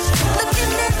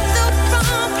 Looking at the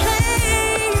wrong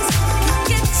place can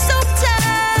get so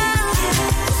tough.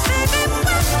 Baby,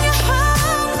 when you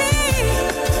hold me,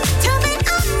 tell me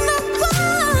I'm the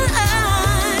one.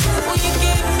 Will you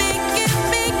give me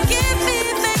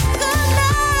that good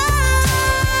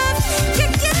love? You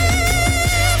give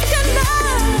good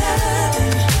love.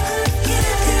 You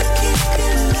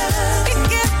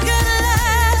give good love.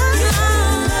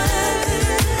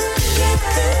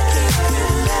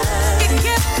 You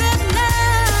give good love. You give good love.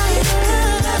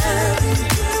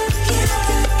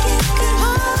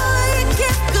 Oh, you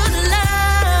give good love.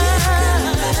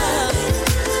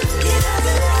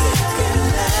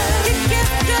 You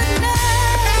give good love.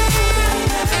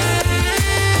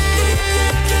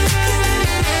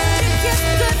 You give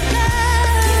good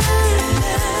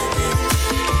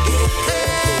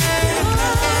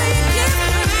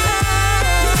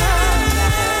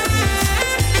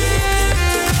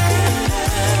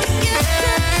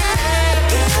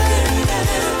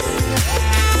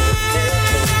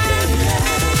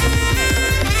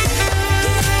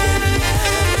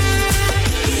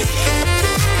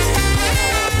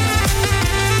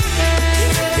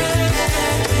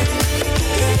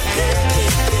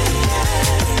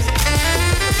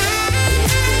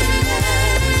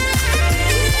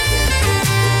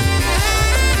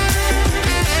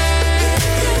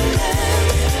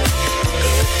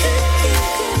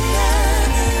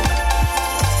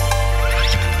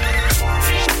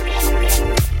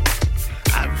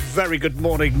Very good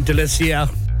morning, Delicia.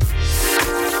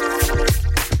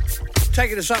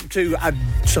 Taking us up to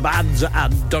some ads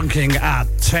and dunking at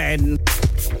 10.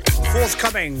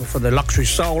 Forthcoming for the Luxury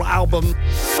Soul album,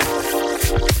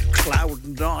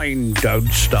 Cloud9,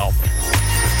 Don't Stop.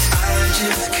 I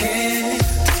just can't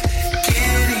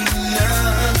get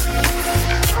enough.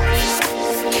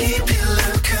 Keep your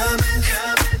love coming.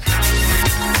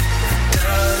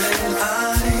 Darling,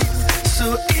 I'm so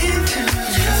into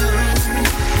you.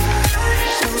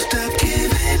 Don't stop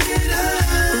giving it up.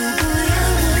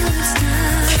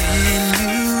 Can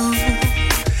you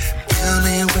tell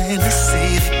me when to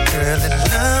see the girl that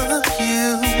love you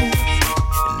in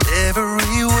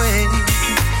every way?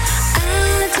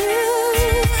 I do,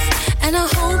 and I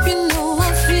hope you know I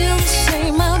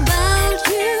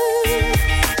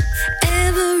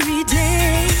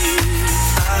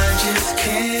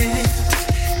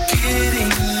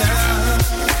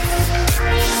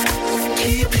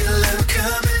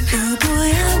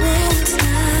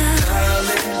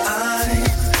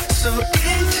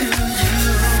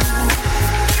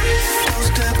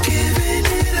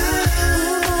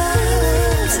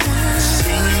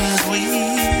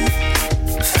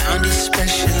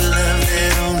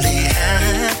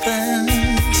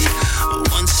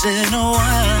once in a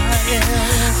while.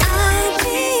 I'll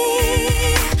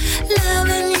be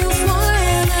loving you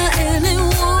forever, and it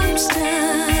won't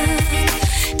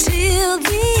stop till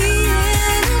the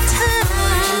end of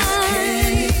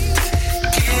time.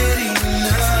 Get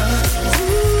enough.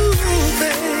 Ooh,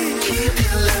 babe, keep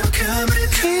your love coming,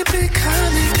 keep it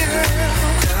coming, girl.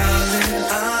 Darling,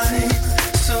 I'm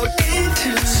so into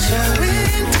you.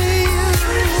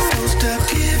 Don't stop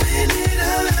giving it up.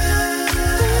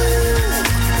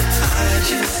 I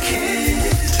just can't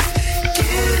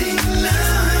get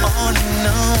enough. On and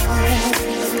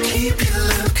on. Keep your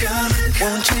love coming.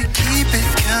 Won't you keep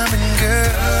it coming,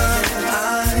 girl?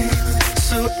 I'm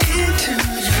so into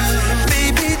you.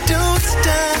 Baby, don't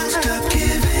stop. Stop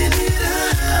giving it up.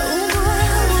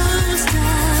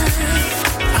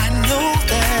 I know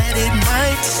that it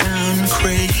might sound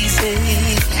crazy,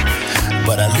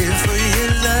 but I live for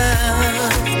your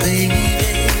love, baby.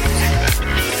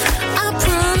 I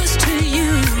promise to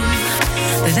you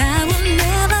that I will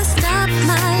never stop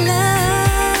my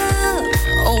love.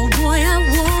 Oh boy, I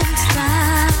won't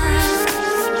stop.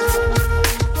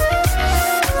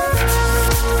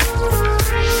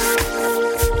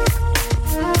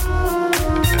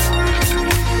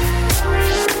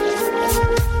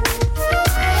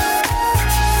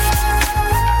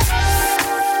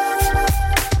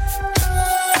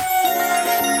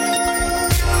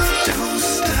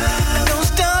 Don't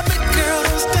stop it, girl.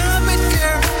 Don't stop it,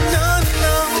 girl. No,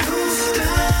 no. Don't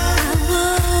stop. I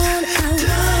won't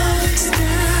stop.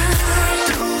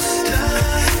 Don't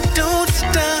stop. Don't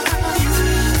stop.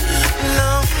 No,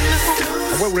 no.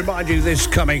 I will remind you this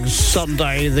coming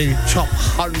Sunday, the top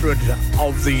 100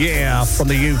 of the year from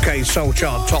the UK Soul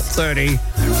Chart Top 30 is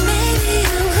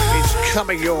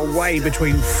coming your way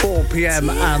between 4 p.m.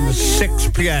 and 6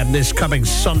 p.m. this coming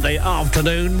Sunday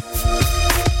afternoon.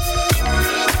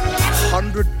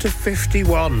 100 to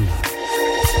 51.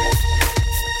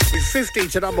 With 50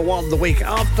 to number 1 the week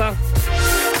after.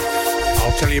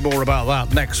 I'll tell you more about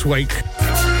that next week.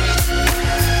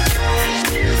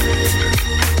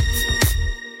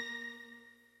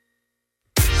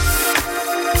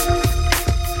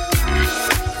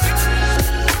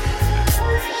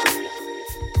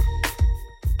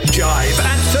 Jive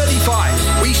at 35.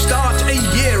 We start a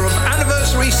year of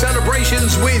anniversary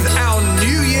celebrations with our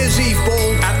New Year's Eve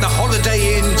ball at the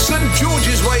Holiday Inn, St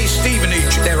George's Way,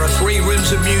 Stevenage. There are 3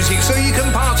 rooms of music so you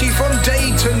can party from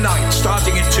day to night,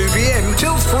 starting at 2 p.m.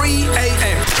 till 3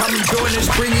 a.m. Come join us,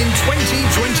 bring in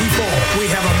 2024. We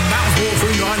have a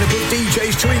mouth-watering lineup of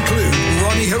DJs to include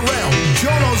Ronnie Harrell,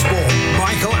 John Osborne,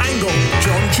 Michael Angle,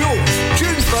 John Jules,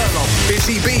 June Furlong,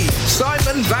 Busy B,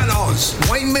 Simon Van Oz,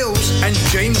 Wayne Mills and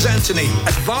James Anthony.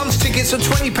 Advance tickets are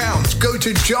 £20. Go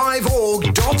to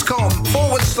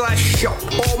jiveorg.com/shop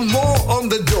or more on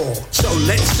the door. So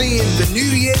let's see in the new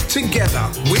year together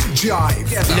with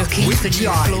Jive.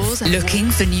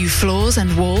 Looking for new floors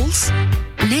and walls?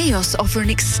 Naos offer an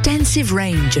extensive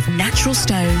range of natural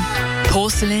stone,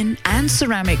 porcelain and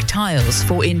ceramic tiles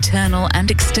for internal and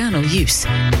external use,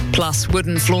 plus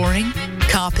wooden flooring,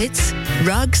 carpets,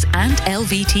 rugs and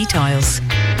LVT tiles.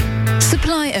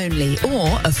 Supply only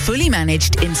or a fully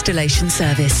managed installation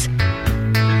service.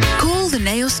 Call the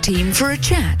Naos team for a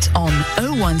chat on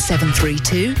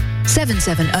 01732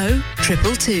 770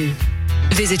 222.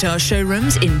 Visit our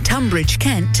showrooms in Tunbridge,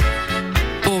 Kent,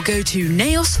 or go to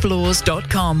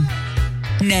naosfloors.com.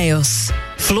 Naos,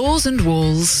 floors and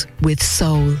walls with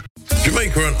soul.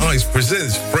 Jamaica on Ice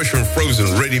presents fresh and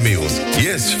frozen ready meals.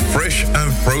 Yes, fresh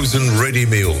and frozen ready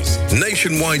meals.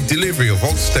 Nationwide delivery of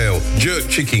oxtail, jerk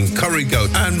chicken, curry goat,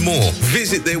 and more.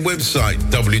 Visit their website,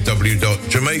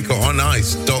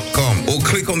 www.jamaicaonice.com, or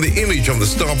click on the image on the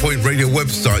Starpoint Radio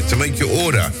website to make your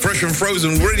order. Fresh and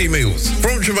frozen ready meals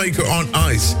from Jamaica on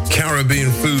Ice. Caribbean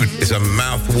food is a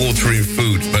mouth-watering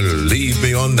food. Believe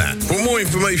me on that. For more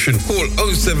information, call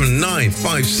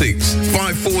 07956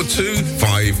 542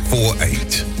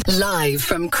 548. Live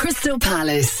from Crystal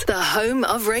Palace, the home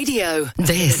of radio.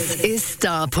 This is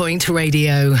Starpoint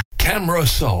Radio. Camera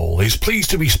Soul is pleased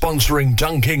to be sponsoring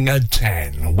Dunking at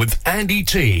 10 with Andy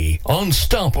T on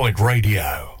Starpoint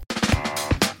Radio.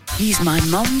 He's my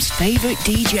mum's favourite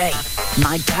DJ.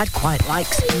 My dad quite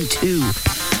likes him too.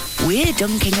 We're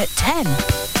dunking at 10.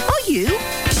 Are you?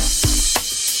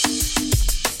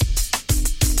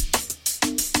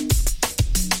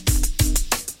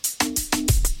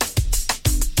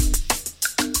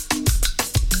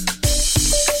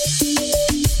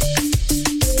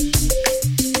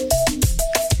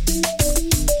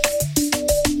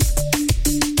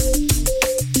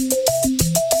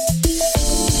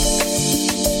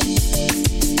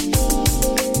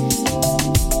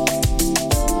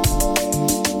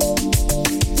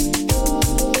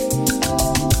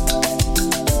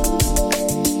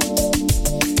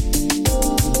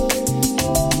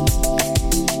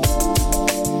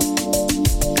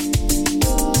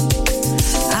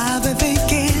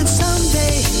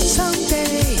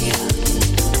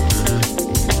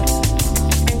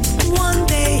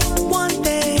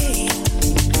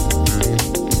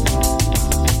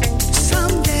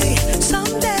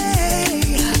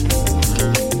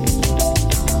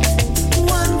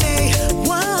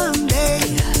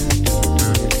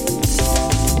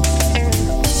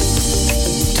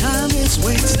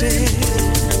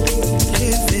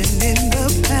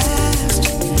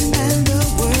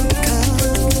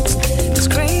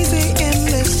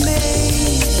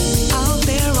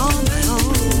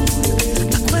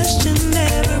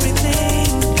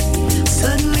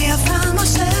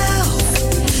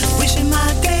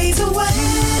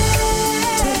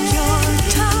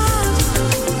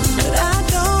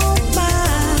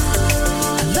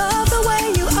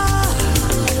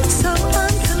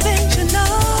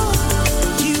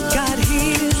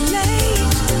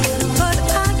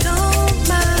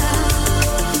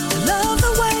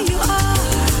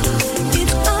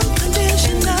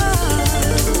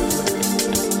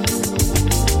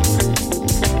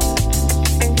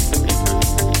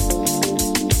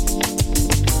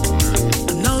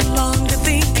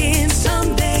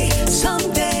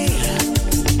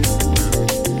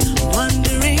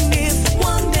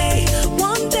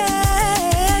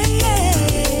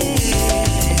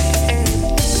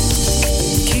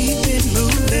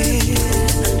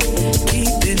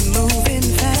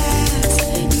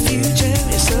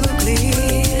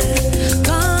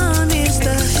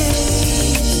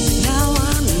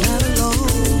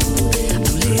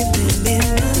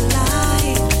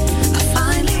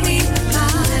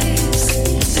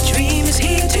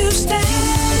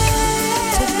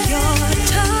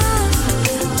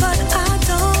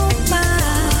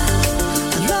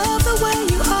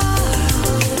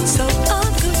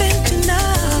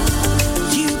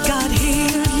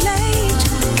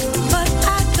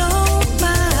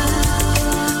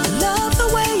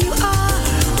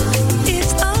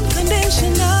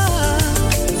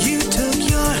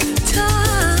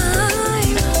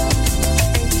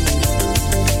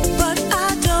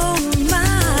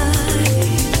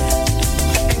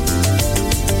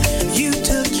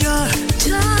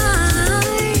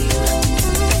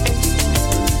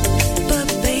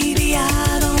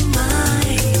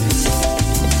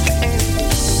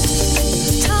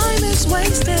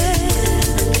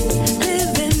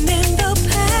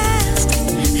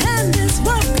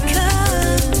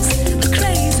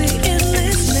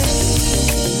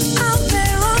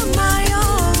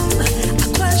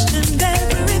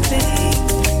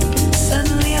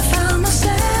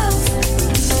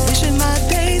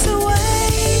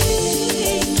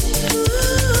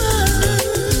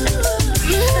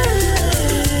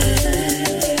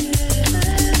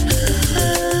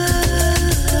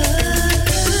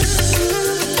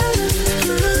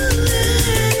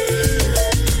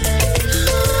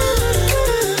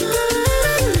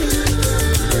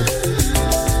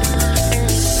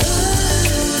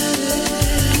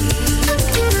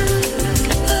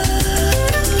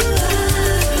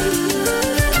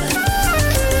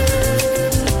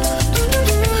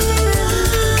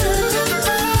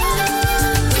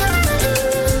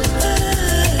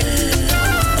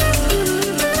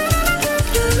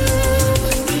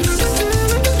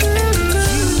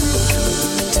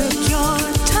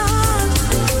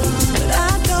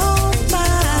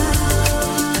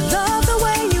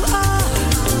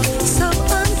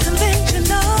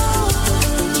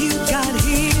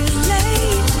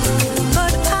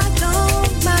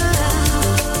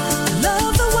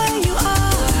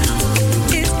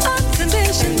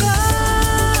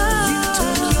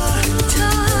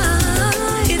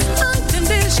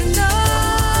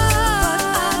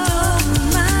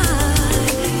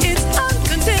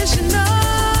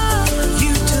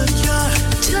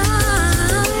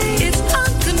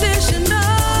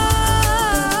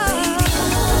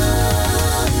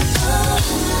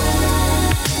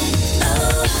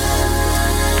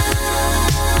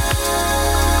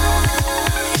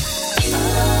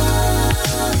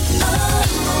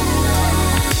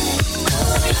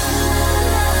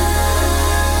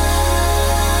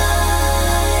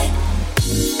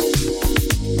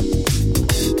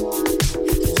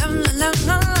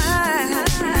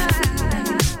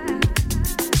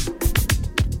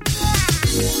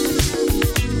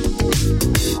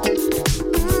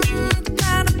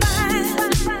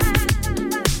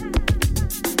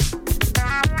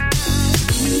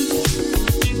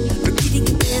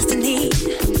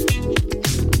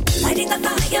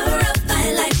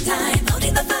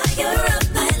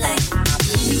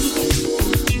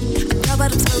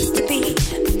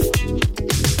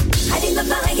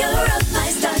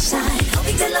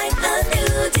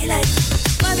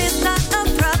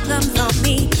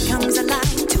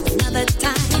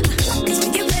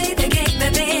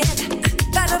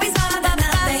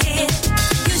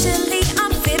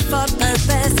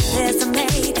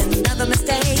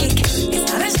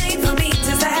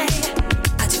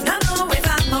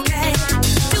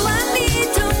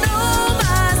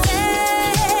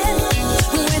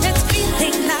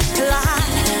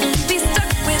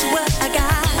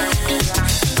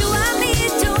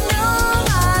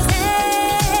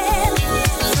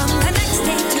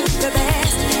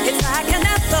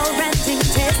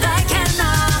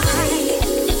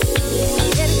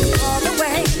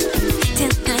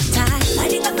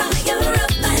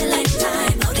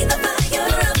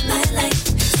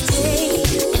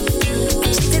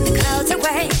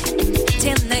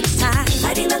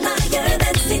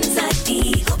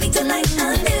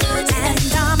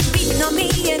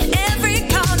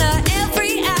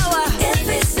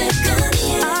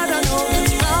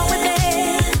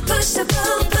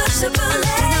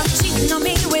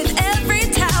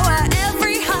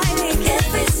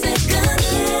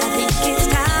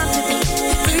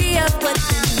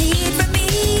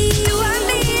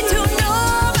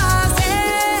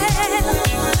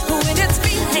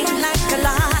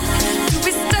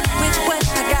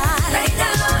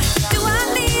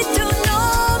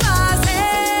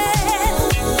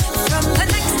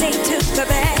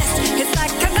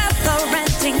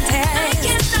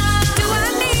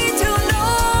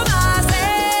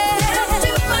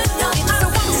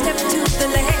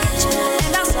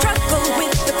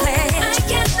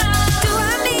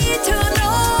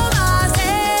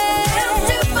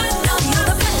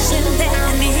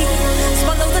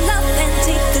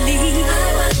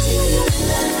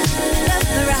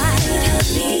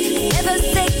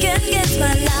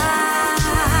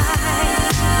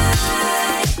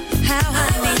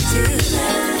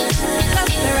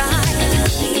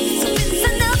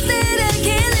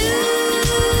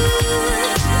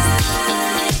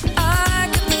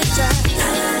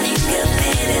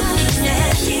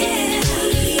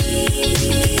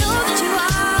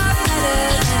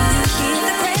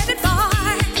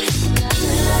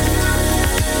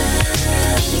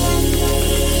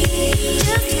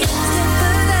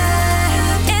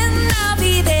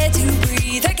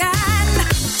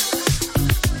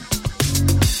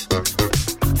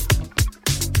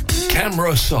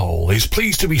 Soul is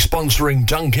pleased to be sponsoring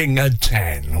Dunking at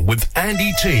 10 with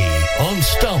Andy T on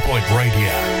Starpoint Radio.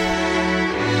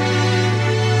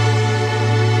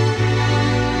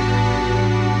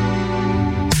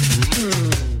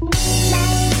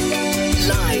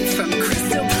 Live from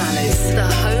Crystal Palace, the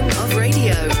home of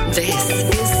radio, this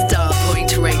is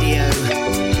Starpoint Radio.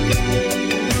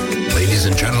 Ladies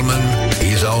and gentlemen,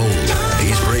 he's old,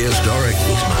 he's prehistoric,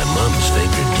 he's my mum's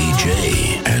favorite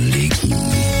DJ, Andy.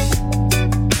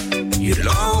 You'll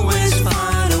always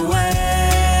find a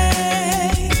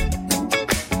way.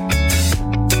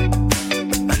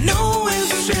 I know it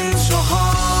seems so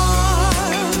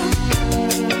hard.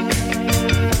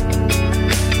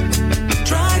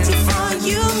 Try to find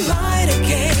your light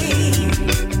again.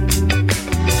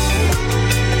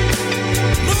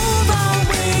 Move on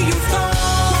where you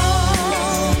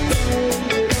fall.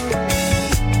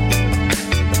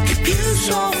 Keep you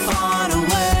so far away.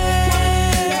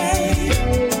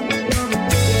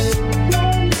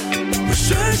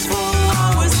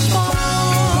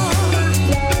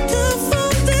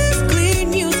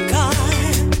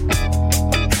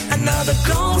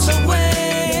 Goes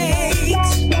away.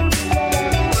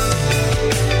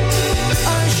 I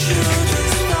shouldn't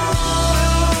start.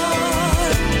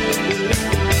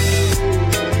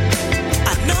 I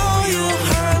know you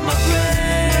hurt my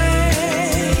brain.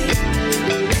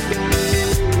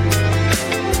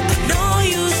 I know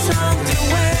you something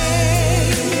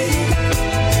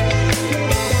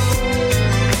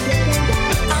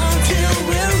until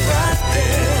we're right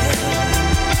there.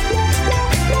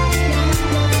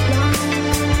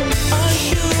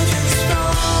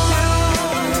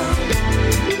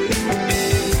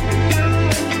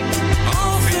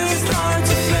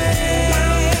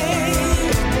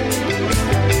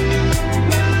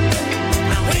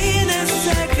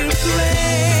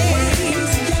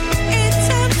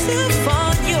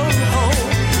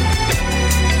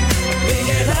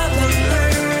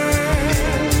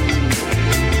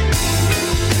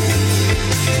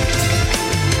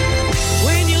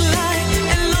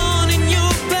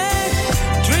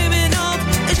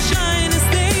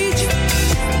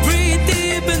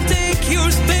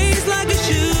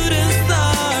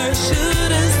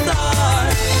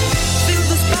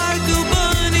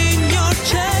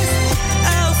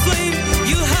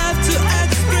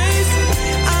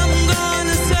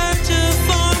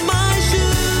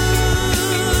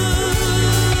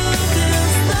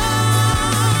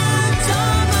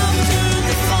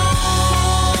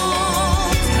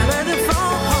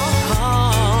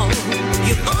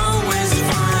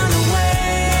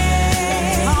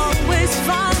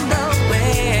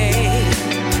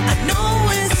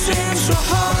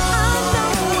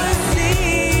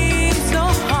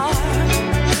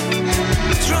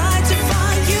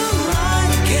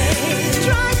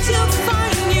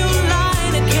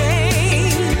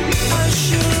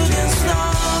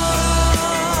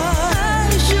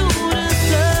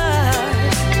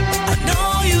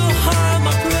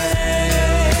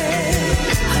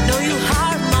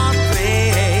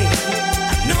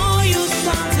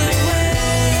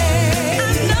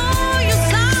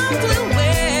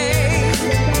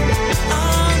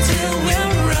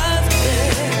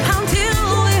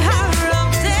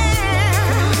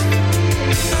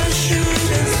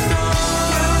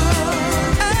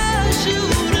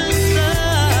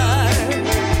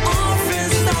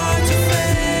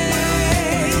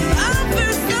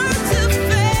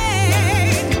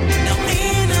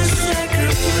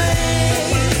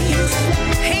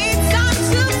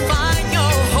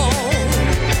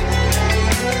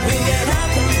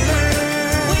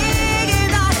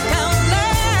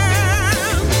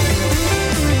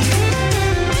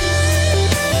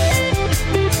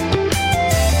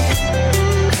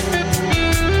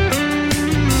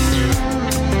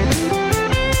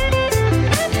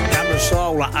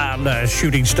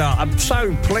 Shooting Star. I'm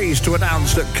so pleased to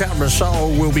announce that Camera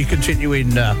Soul will be continuing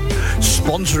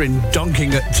sponsoring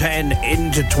Dunking at 10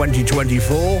 into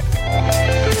 2024. And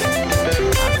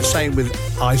the same with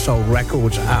iSoul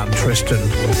Records and Tristan.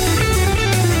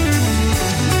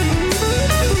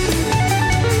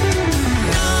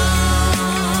 No.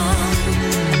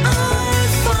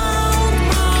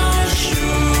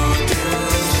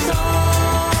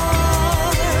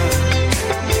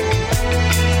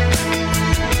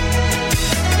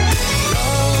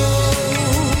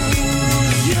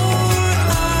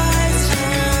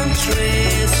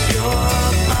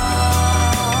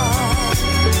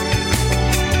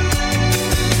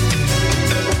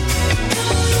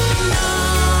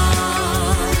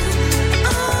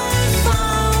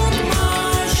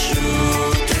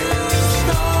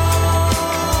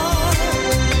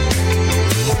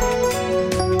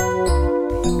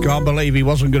 can't believe he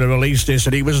wasn't going to release this,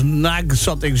 and he was nagged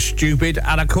something stupid,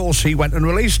 and of course he went and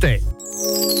released it.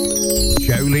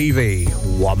 Joe Levy,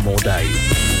 One More Day.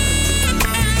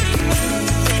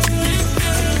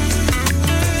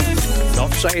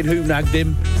 Not saying who nagged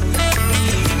him.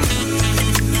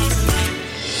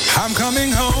 I'm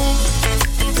coming home.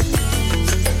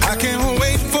 I can't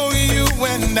wait for you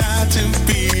and I to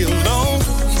be alone.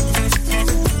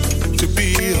 To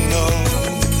be alone.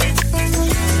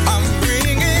 I'm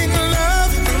bringing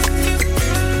love.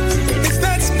 It's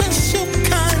that special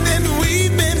kind that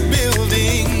we've been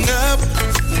building up.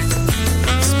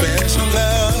 Special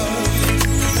love.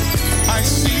 I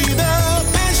see the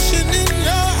passion in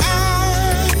your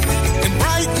eyes. It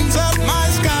brightens up my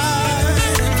sky.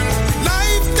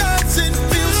 Life doesn't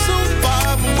feel so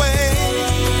far away.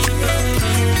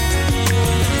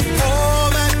 All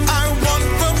that I want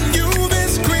from you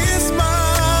this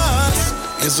Christmas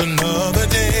is another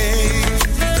day.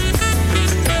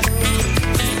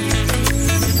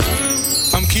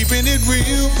 I'm keeping it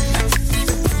real.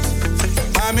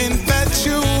 I'm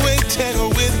infatuated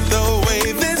with the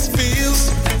way this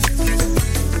feels.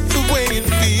 The way it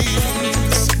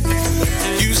feels.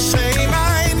 You say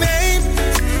my name.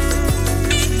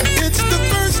 It's the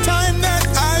first time that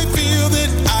I feel that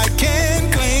I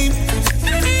can claim.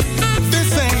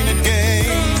 This ain't a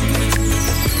game.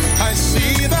 I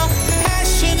see the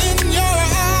passion in your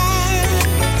eyes.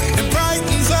 It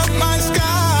brightens up my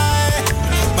sky.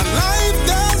 My life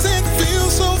doesn't feel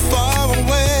so far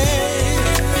away.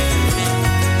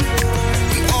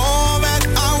 All that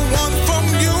I want from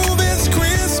you this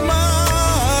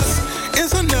Christmas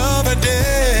is another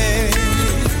day.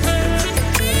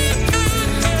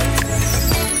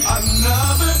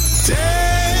 Another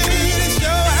day to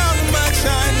show how much I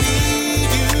need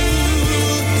you.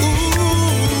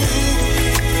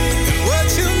 And what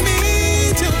you mean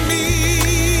to me.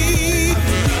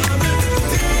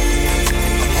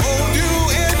 Hold you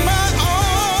in my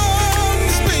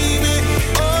arms, baby.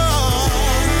 Oh,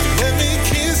 let me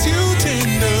kiss you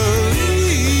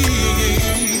tenderly.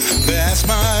 That's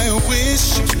my wish.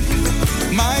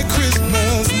 My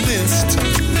Christmas list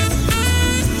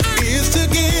is to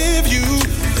give you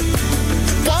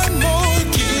one more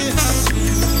kiss.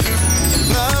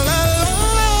 La la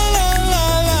la la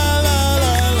la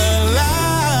la la la.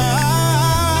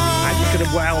 And you can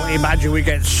well imagine we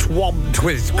get swamped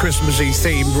with Christmassy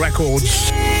themed records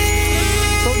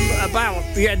from about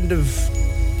the end of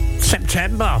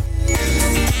September.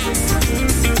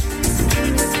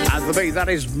 And for me, that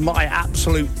is my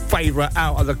absolute favourite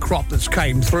out of the crop that's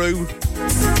came through.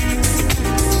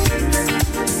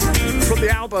 From the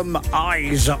album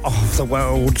Eyes of the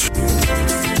World,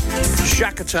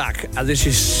 Shack Attack, and this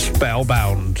is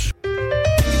Spellbound.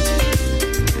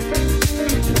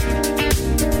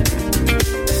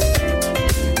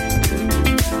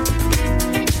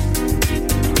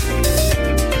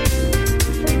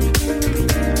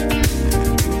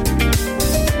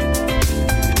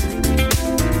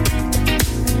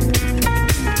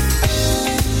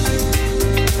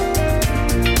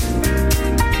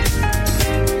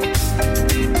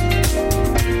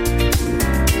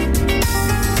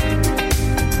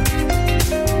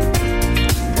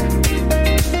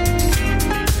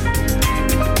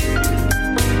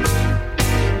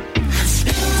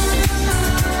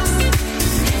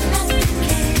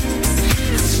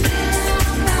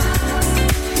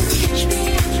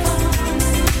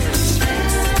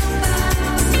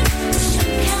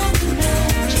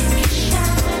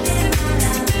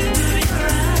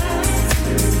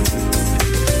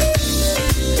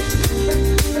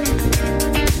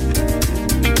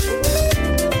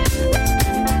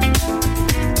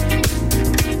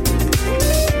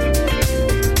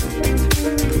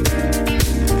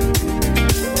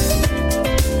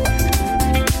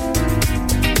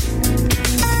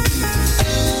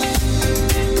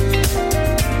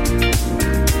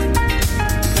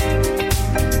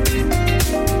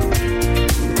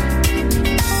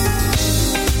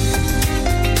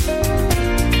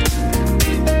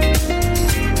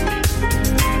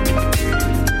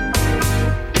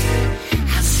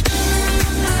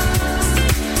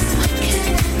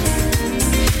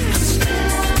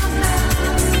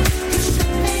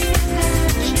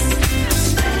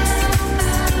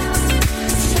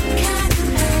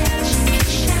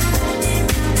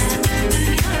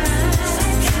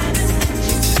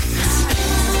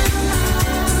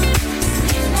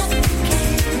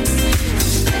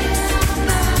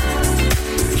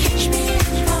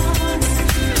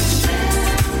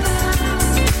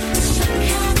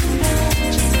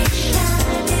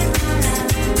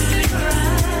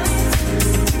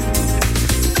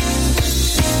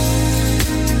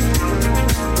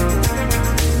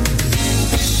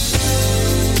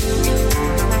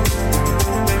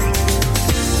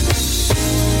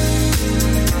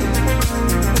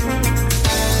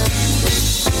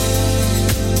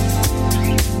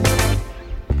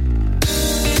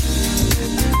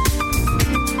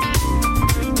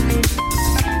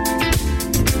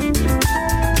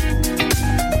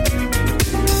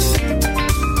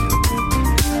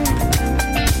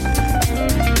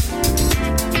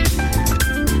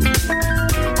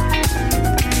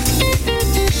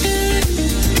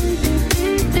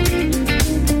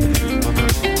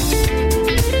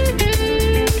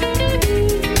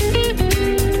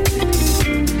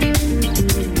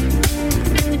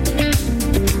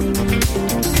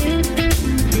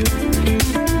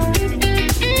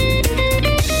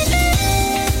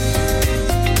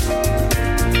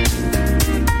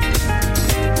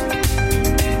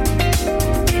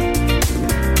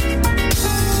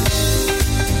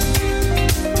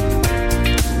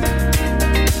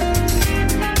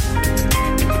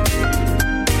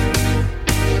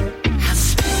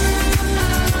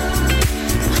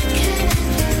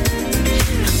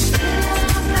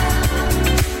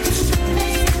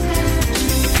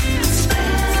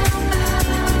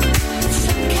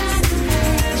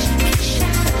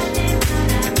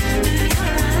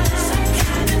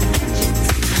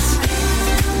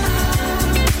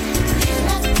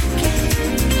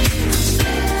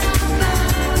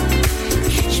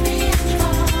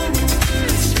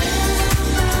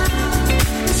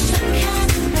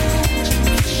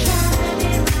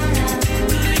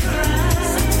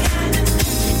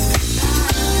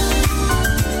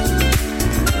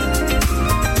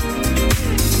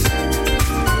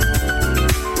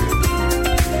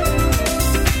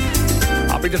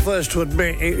 the first to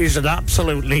admit it is an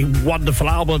absolutely wonderful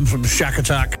album from Shack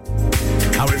Attack.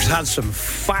 And we've had some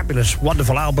fabulous,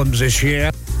 wonderful albums this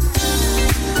year.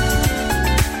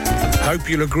 Hope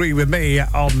you'll agree with me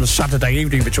on the Saturday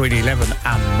evening between 11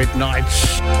 and midnight.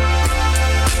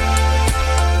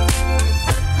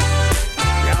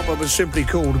 The album was simply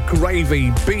called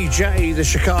Gravy. BJ, the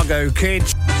Chicago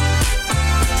Kids.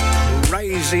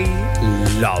 Crazy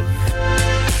Love.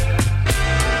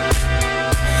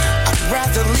 I'd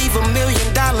rather leave $1 million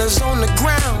on the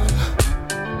ground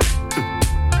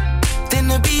than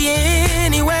to be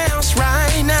anywhere else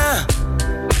right now.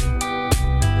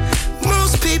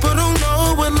 Most people don't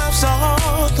know what love's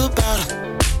all about.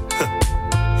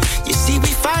 You see, we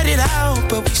fight it out,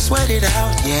 but we sweat it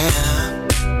out, yeah.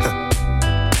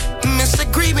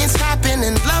 Misagreements happen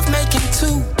and love making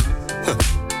too.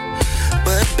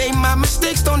 But babe, my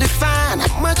mistakes don't define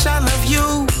how much I love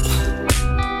you.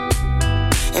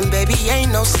 And baby,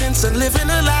 ain't no sense of living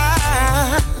a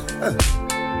lie.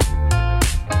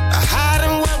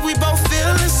 Hiding what we both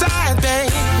feel inside, babe.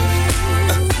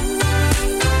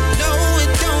 No,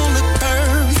 it don't look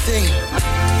perfect,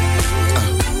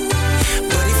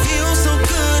 but it feels so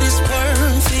good, it's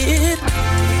worth it.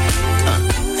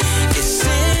 It's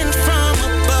sent from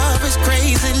above, it's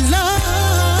crazy love.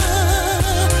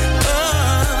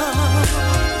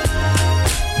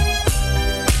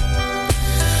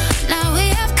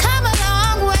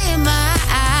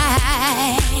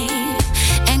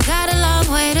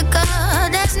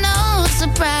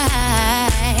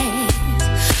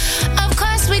 Of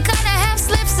course we're gonna have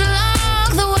slips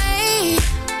along the way,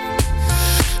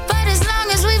 but as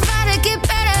long as we fight to get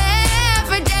better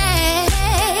every day,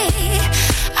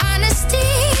 honesty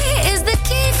is the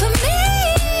key for me.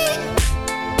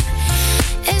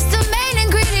 It's the main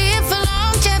ingredient for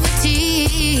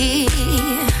longevity.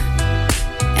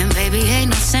 And baby, ain't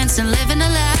no sense in living a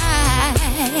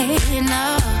lie,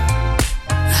 no.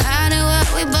 Hiding what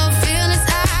we both feel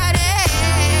inside.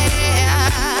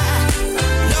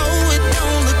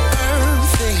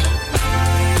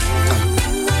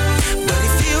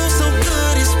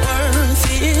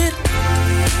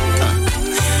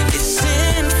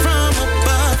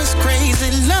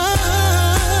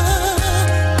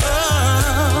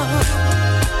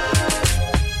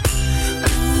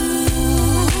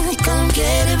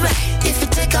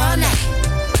 All night.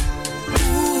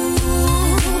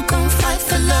 Ooh, gon' fight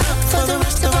for love for the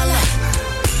rest of our life.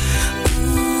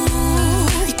 Ooh,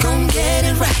 we gon' get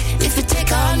it right if it take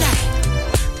all night.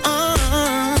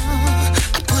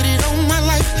 I put it on my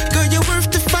life, girl, you're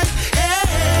worth the fight. Yeah.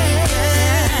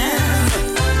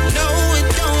 No, it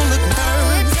don't look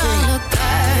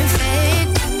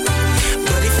perfect,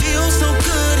 but it feels so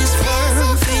good, it's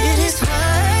worth it. It's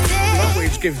worth it.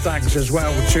 Always give thanks as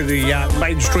well to the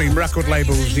mainstream record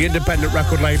labels, the independent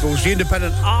record labels, the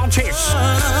independent artists.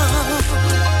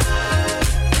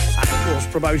 And of course,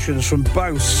 promotions from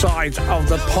both sides of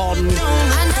the pond.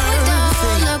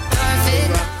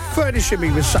 Furnishing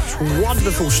me with such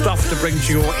wonderful stuff to bring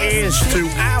to your ears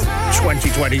throughout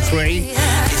 2023.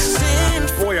 And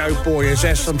boy, oh boy, is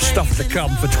there some stuff to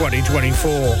come for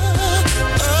 2024.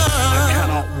 I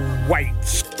cannot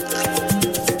wait.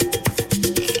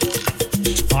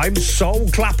 I'm soul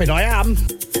clapping, I am.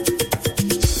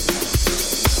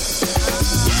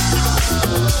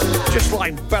 Just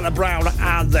like Bella Brown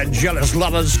and the Jealous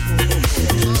Lovers.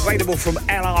 Available from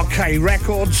LRK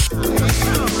Records.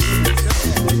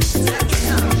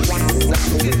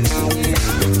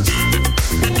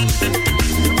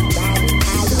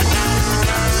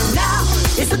 Now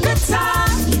it's a good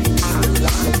time.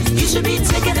 You should be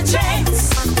taking a chance.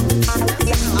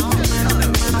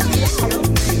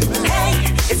 Hey,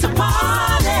 it's a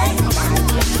party.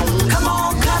 Come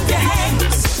on, clap your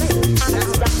hands.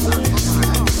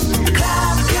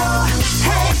 Clap your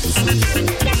hands.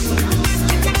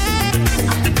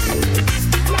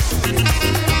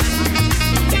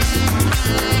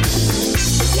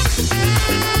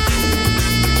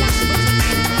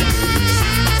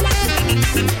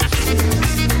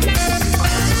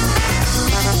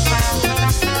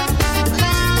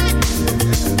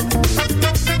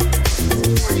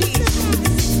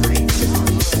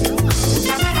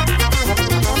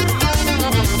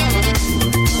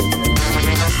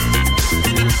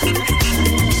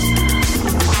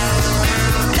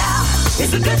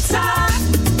 It's a good time.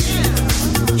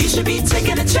 You should be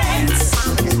taking a chance.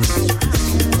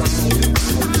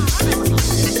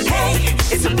 Hey,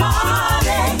 it's a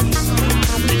party.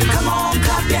 Come on,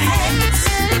 clap your hands.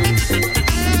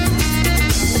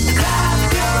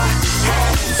 Clap your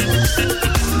hands.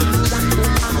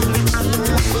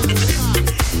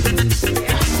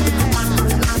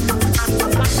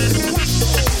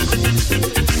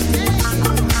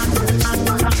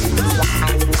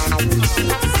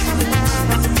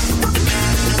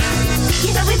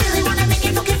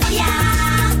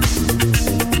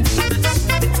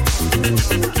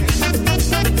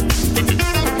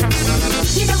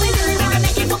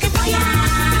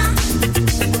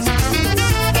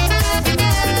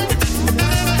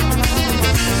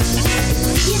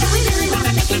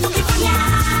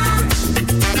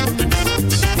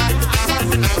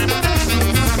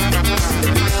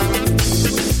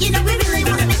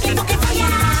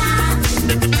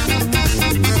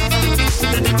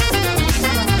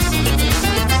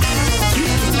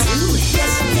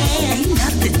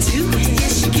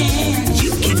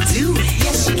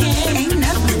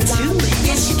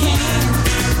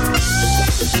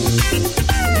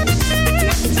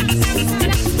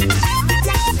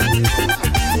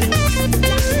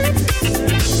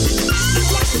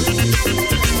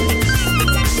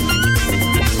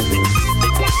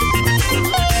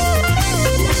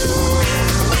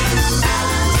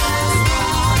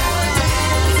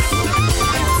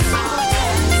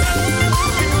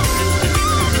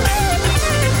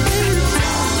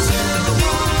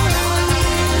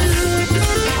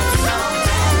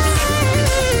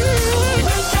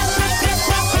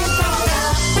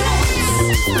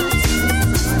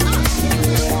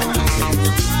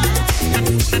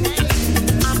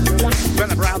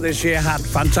 start this year, had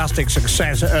fantastic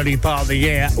success early part of the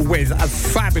year with a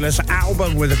fabulous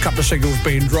album with a couple of singles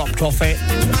being dropped off it.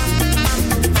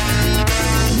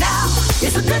 Now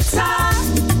is a good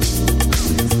time.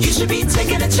 You should be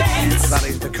taking a chance. That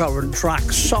is the current track,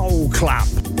 Soul Clap.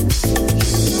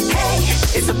 Hey,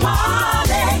 it's a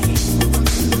party.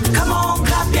 Come on,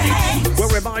 clap your hands. We'll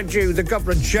remind you, the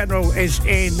Governor-General is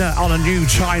in on a new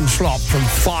time slot from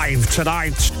 5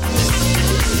 tonight.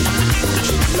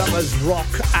 Lovers rock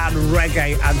and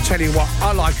reggae, and tell you what,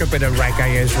 I like a bit of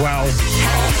reggae as well.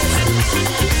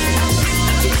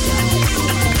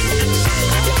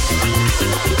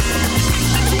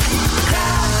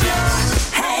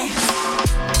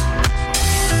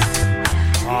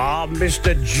 Ah,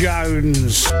 Mr.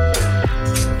 Jones.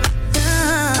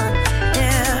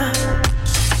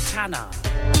 Tanner.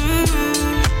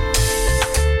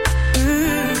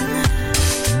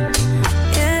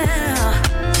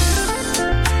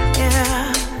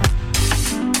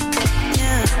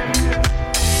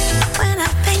 When I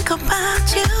think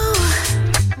about you,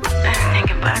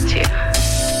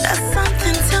 there's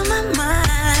something to my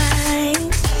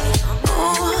mind.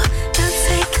 Oh, you're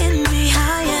taking me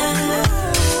higher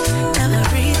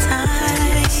every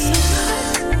time.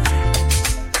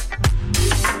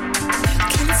 You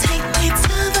can take me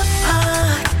to the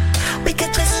park. We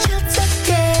could just chill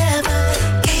together,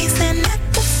 gazing at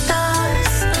the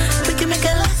stars. We can make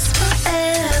it last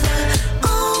forever.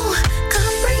 Oh,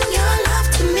 come bring your love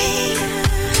to me.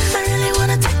 I really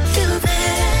wanna take you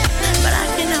there, but I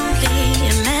can only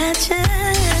imagine.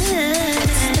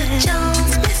 Mr.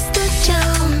 Jones,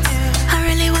 I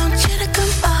really want you to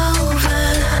come over.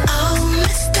 Oh,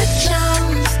 Mr.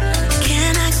 Jones,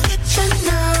 can I get your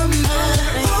number?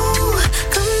 Oh,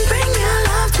 come bring your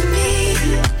love to me.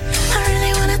 I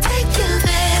really wanna take you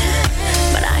there,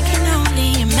 but I can only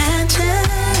imagine.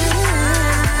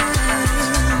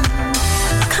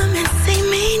 Come and see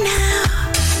me now.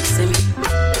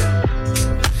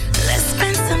 Let's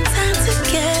spend some time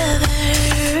together.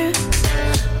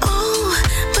 Oh,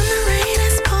 when the rain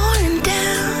is pouring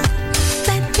down,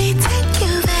 let me take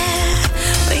you there.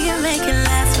 We can make it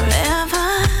last forever.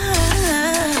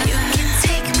 You can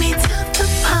take me to the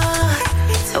park,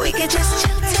 so we can just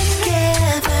chill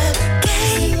together,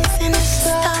 gaze in the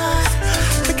stars.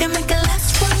 We can make it last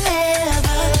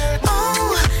forever.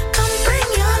 Oh, come bring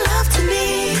your love to me.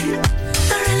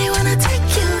 I really wanna take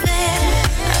you there.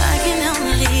 I can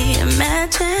only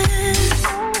imagine.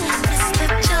 Mr.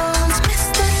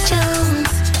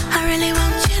 Jones, I really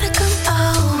want you to come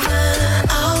over.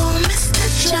 Oh, Mr.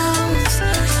 Jones,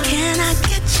 can I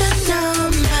get your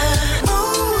number?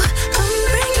 Oh, come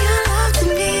bring your love to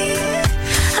me.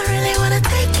 I really wanna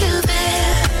take you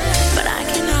there, but I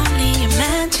can only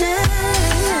imagine.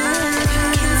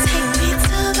 You can take me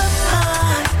to the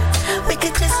park. We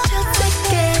could just chill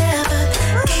together,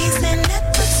 gazing at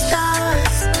the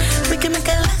stars. We can make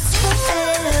it last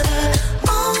forever.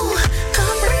 Oh,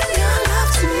 come bring your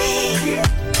love to me.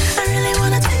 I really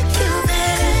wanna take you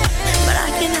there, but I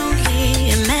can only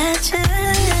imagine.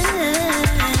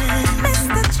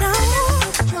 Mr.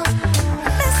 Jones,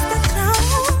 Mr.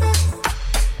 Jones,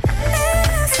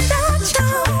 Mr.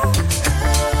 Jones.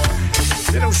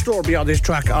 Little story behind this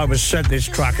track. I was sent this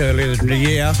track earlier in the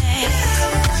year.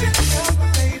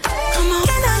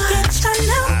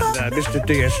 And Mr.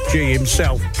 DSG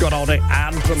himself got on it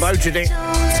and promoted it.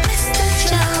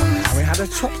 And we had a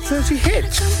top 30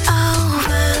 hit.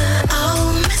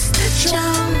 Oh, Mr.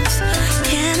 Jones,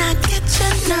 can I get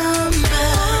your number?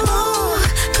 Oh,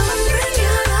 come bring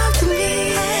your love to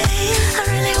me. I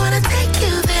really wanna take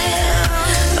you there,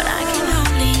 but I can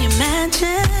only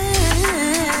imagine.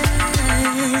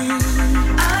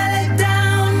 I let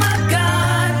down my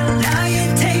guard, now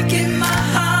you're taking my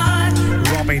heart.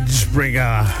 Robin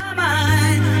Springer.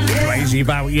 Crazy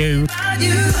about you. Oh,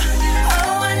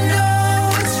 I know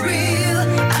it's real.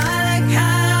 I like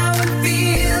how it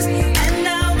feels, and I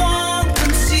won't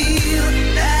conceal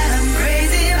that I'm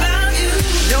crazy about you.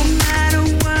 No matter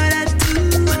what I do,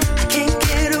 I can't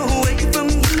get away from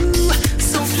you.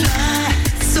 So fly,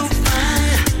 so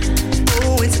fine.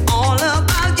 Oh, it's all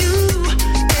about you.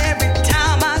 Every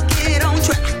time I get on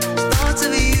track, thoughts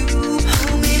of you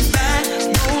pull me back.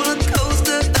 Roller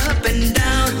coaster up and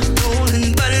down,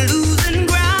 rolling but losing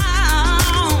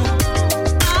ground.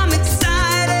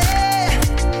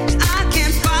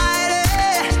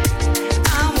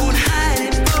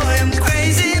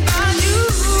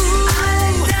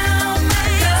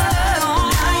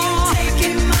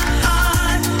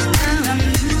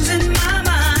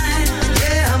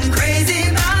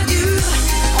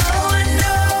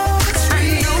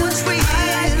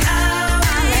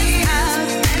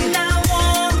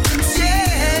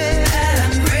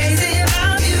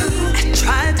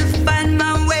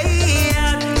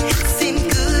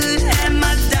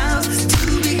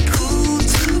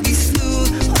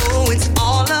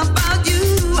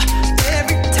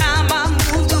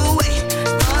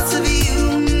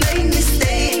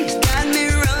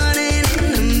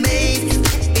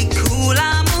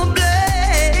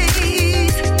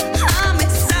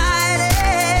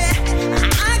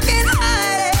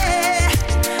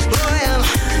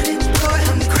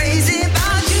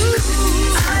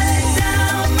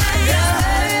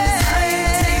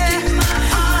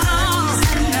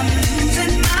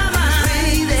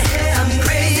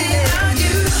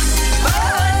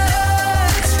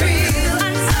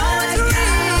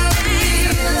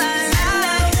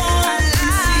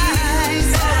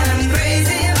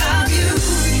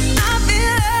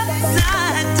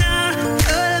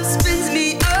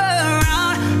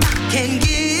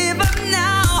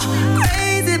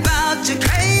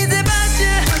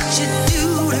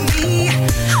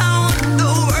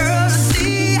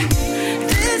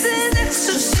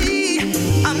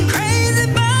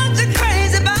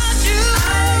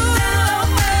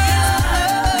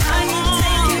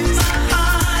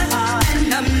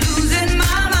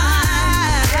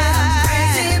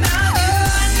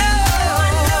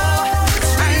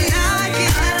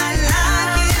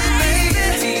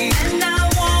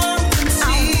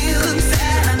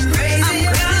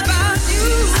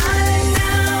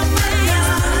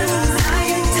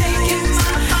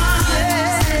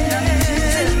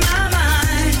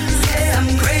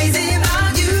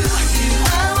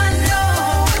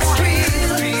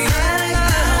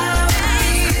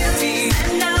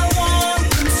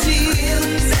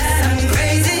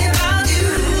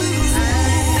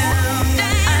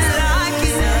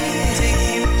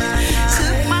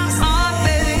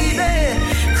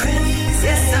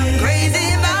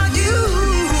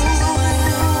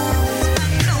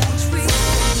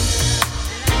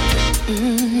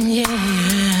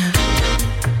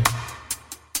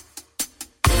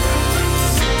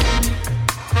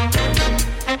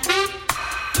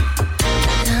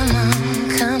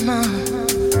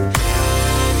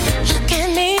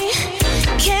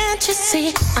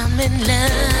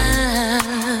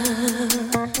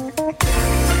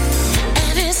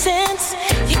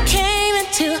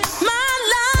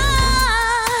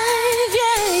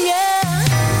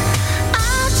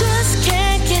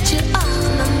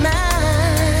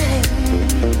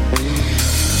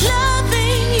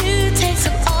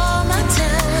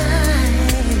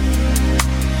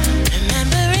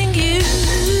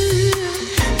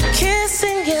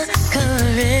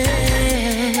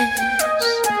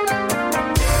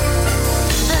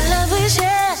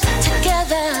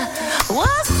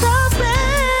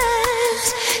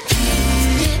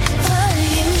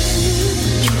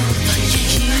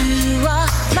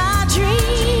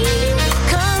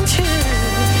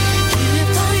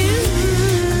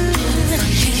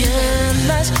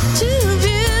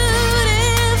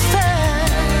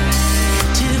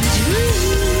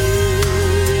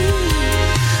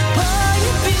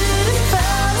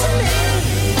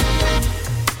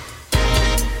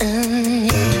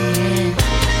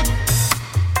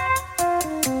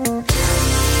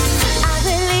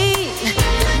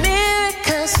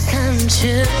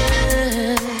 should.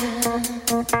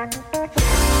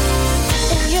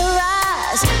 In your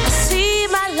eyes, I see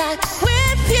my life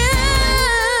with you.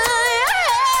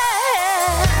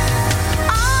 Yeah.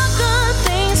 All good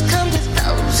things come to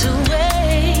those who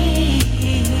wait.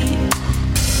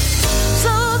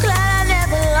 So glad I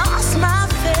never lost my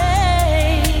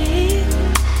faith,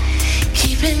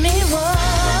 keeping me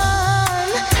warm,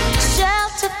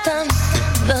 sheltered from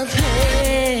the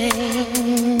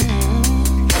pain.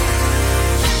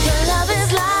 Your love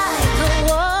is like the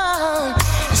warm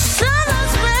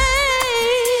summer's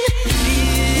rain.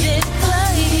 Beautiful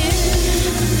you,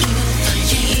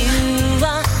 you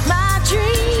are my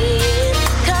dream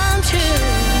come true.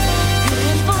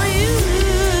 Beautiful you,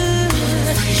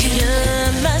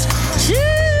 you're much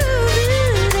too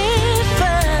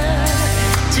beautiful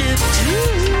to be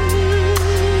true.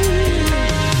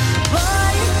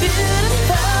 Boy, you're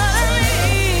beautiful to me.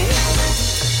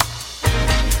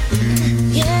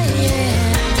 Yeah, yeah.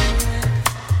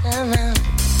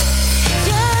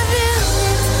 You're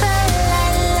beautiful, I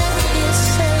love you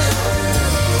so.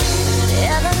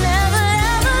 Never, never,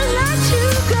 ever let you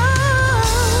go.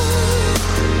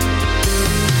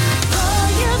 Oh,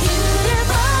 you're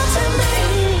beautiful to me.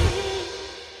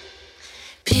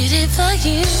 Beautiful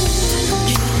you.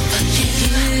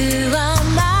 You are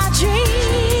my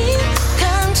dream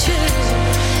come true.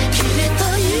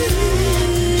 Beautiful you.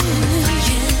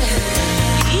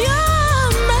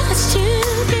 You're much too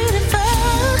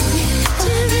beautiful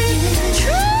to be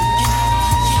true.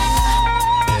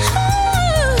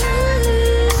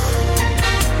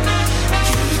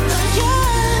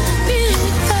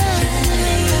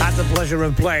 Had the pleasure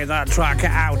of playing that track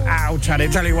out, and I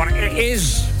tell you what it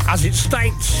is, as it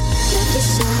states,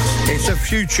 it's a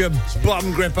future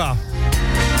bum gripper.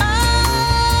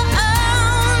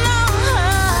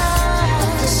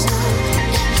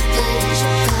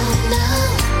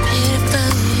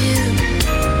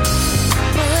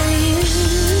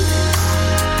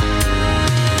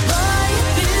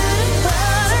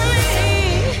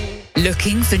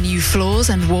 Looking for new floors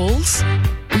and walls?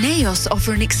 Naos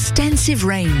offer an extensive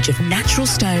range of natural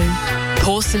stone,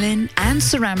 porcelain and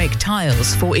ceramic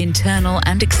tiles for internal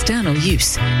and external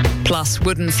use, plus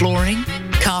wooden flooring,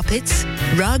 carpets,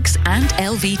 rugs and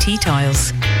LVT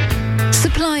tiles.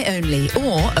 Supply only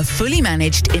or a fully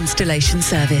managed installation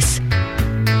service.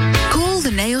 Call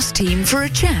the Naos team for a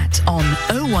chat on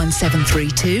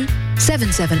 01732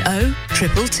 770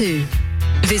 222.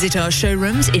 Visit our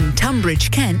showrooms in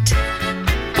Tunbridge, Kent,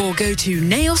 or go to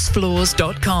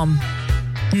naosfloors.com.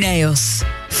 Naos,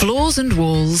 floors and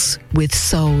walls with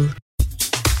soul.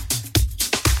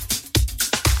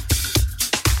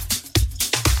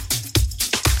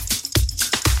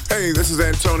 Hey, this is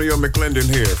Antonio McClendon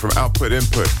here from Output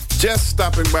Input. Just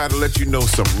stopping by to let you know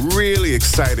some really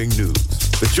exciting news.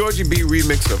 The Georgie B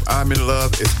remix of I'm in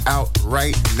Love is out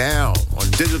right now on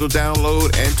digital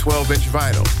download and 12-inch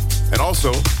vinyl. And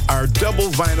also, our double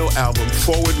vinyl album,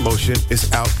 Forward Motion, is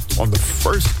out on the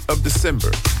 1st of December.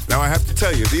 Now, I have to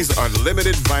tell you, these are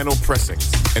limited vinyl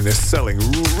pressings, and they're selling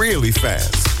really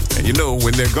fast. And you know,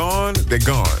 when they're gone, they're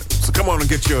gone. So come on and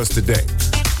get yours today.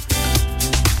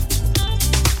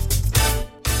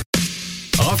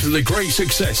 After the great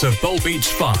success of Bowl Beats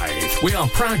 5, we are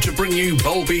proud to bring you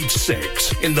Bowl Beats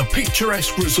 6 in the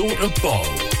picturesque resort of Bowl.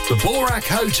 The Borak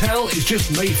Hotel is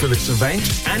just made for this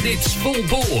event, and it's full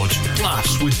board.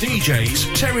 Plus, with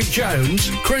DJs Terry Jones,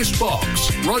 Chris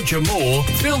Box, Roger Moore,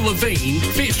 Phil Levine,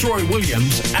 Fitzroy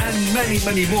Williams, and many,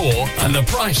 many more. And the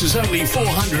price is only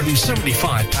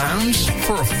 £475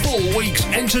 for a full week's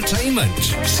entertainment.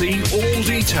 See all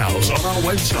details on our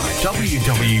website,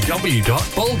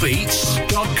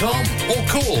 www.bowlbeats.com, or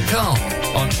call Carl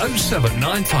on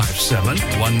 07957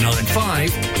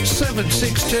 195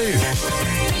 762.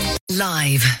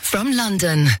 Live from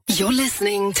London, you're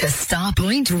listening to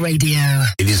Starpoint Radio.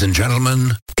 Ladies and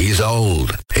gentlemen, he's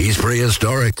old, he's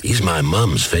prehistoric, he's my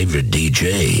mum's favorite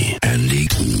DJ, Andy.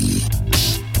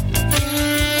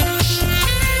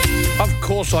 Of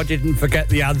course I didn't forget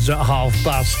the ads at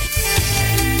past.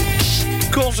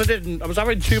 Of course I didn't. I was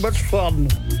having too much fun.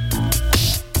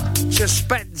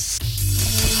 Suspense.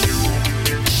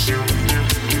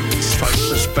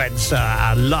 Suspense.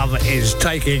 Love is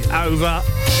taking over.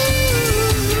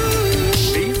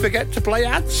 Did you forget to play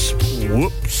ads?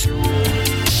 Whoops. Do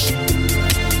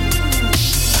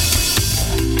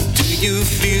you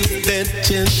feel that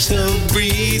gentle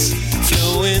breeze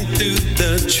flowing through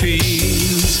the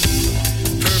trees?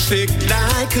 Perfect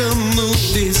like a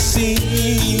movie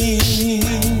scene.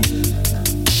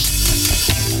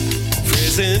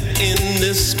 Present in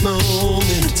this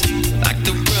moment, like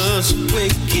the rush of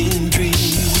waking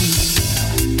dreams.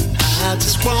 I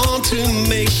just want to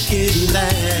make it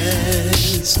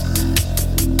last.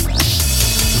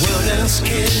 What else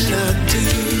can I do?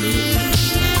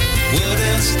 What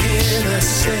else can I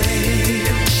say?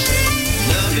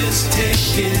 Love is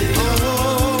taking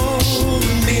over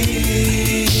me.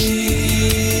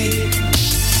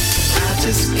 I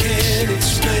just can't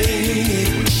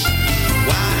explain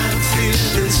why I feel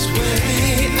this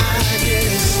way. I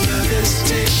guess love is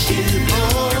taking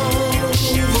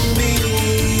over me.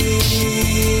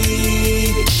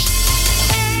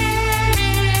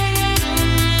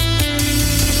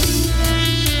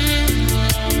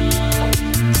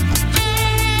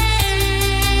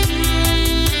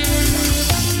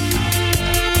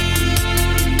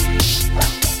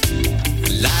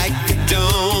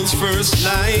 First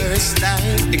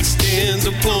light extends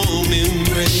a warm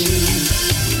embrace,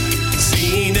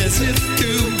 seen as if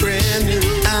through brand new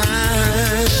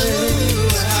eyes.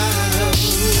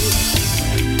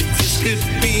 This could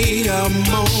be our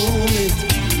moment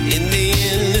in the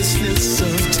endlessness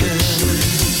of time.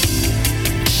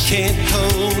 Can't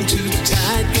hold too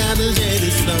tight, gotta let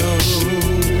it flow.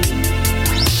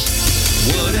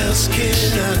 What else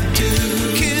can I do?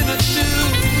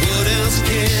 What else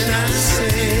can I say?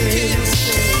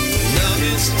 Love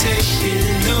is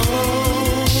taking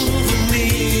over me.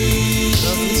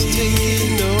 Love is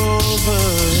taking over.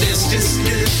 Let's just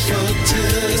live for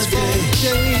today.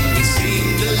 We see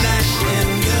the light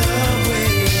and the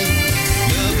way.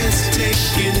 Love is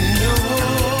taking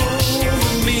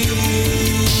over me.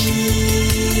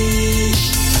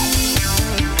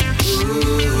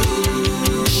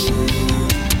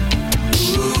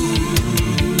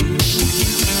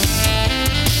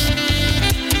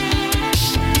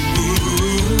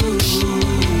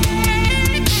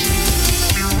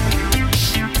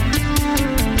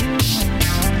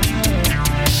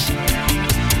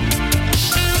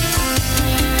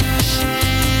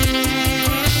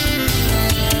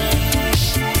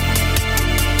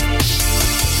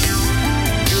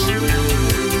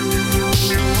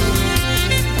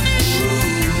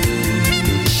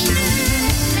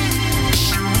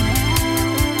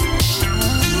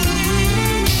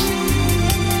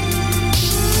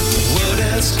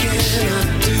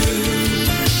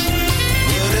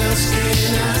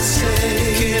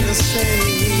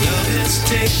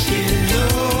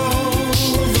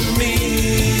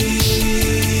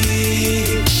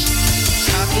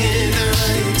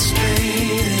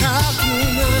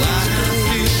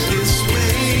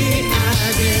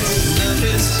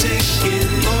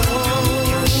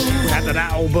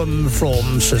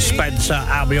 From Suspense,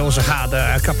 and we also had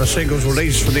a couple of singles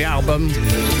released from the album.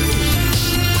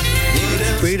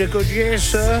 Been a good year,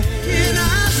 sir.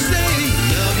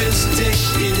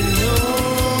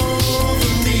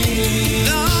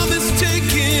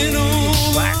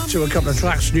 Back to a couple of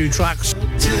tracks, new tracks.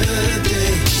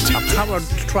 A current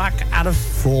track and a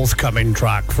forthcoming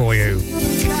track for you.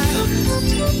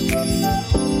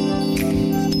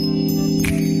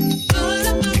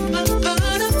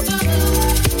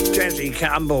 Jesse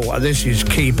Campbell, and this is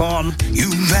Keep On.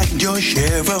 You've had your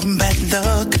share of bad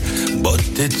luck, but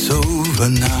it's over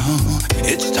now.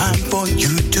 It's time for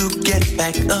you to get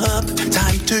back up.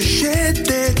 Time to shed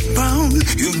that frown.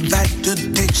 You've had to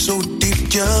dig so deep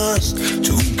just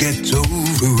to get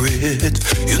over it.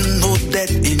 You know that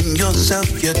in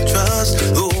yourself you trust,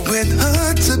 though it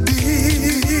hurts a bit.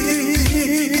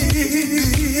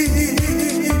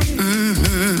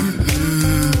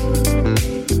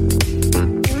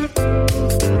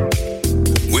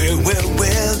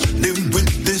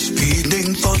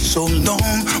 So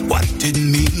long, what it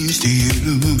means to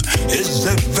you is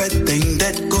everything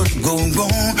that could go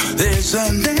wrong. There's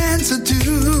an answer to.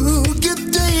 You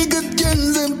take a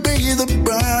chance and pay the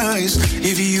price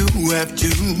if you have to.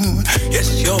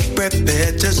 Yes, you're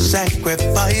prepared to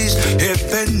sacrifice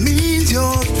if it means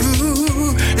you're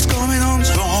true. It's coming on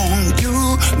strong. You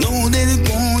know that it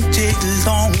won't take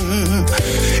long.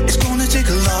 It's gonna take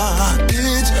a lot.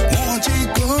 It won't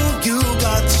take all you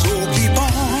got. So keep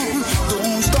on.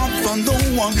 No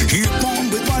one, keep on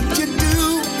with what you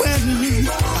do when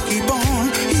keep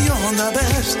on, you're the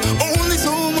best. Only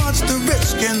so much the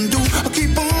rest can do.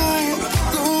 Keep on,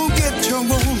 go get your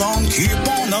roll on. Keep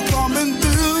on coming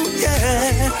through,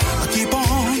 yeah. Keep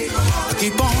on, you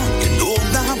know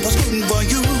that was good for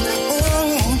you.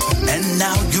 Oh, and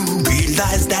now you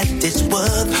realize that it's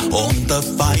worth all the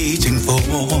fighting for.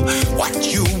 What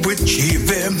you achieve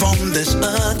here on this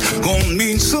earth gon'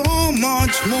 mean so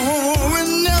much more.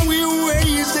 And now you're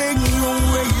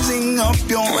raising up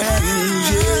your hands,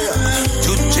 yeah,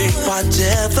 to take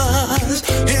whatever's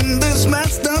in this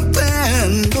master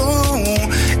plan. Oh,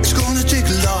 it's gonna take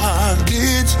a lot,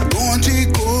 it's gonna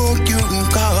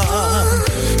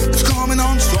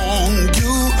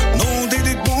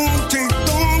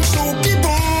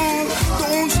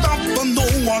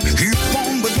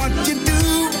what you're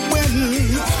doing.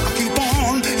 I keep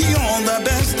on, you're the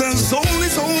best. There's only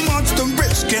so much the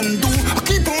risk can do. I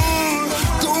keep on,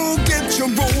 don't get your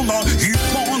roll on.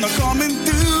 Keep on coming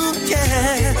through,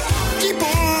 yeah. Keep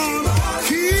on,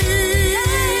 keep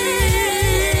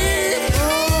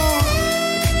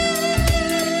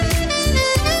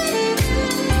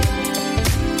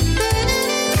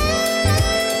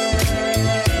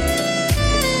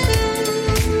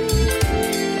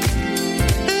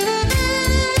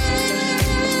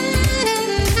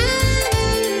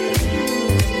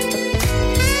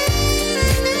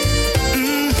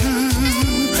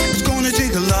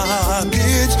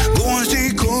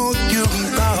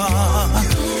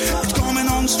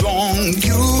strong.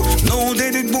 You know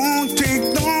that it won't take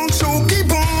long, so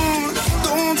keep on.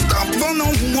 Don't stop for no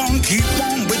one. Keep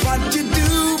on with what you're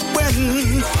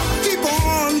doing. Keep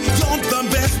on, you're the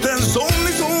best. There's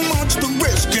only so much the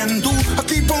rest can do.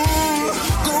 Keep on,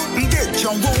 go and get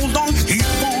your roll on. Keep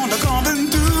on coming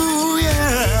through,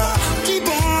 yeah. Keep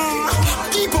on,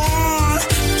 keep on,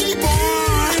 keep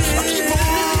on, keep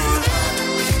on.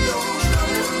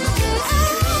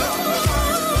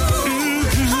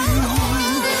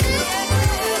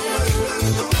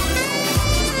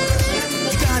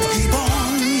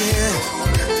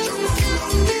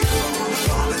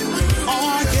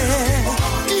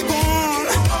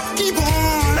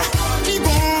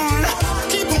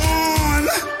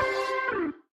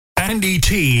 Andy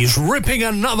T's ripping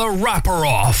another rapper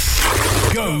off.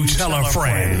 Go tell a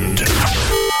friend. Tell them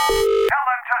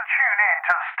to tune in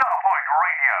to Starpoint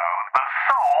Radio, the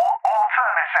Soul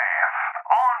Alternative,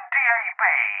 on DAB,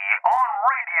 on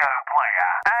Radio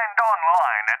Player, and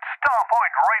online at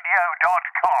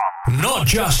starpointradio.com. Not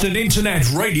just an internet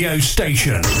radio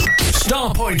station.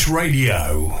 Starpoint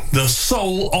Radio, the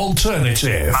Soul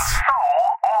Alternative.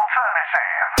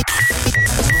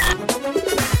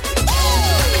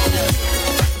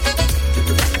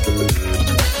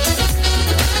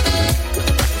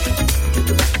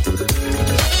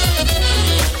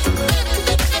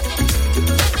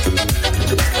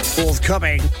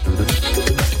 Forthcoming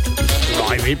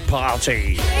private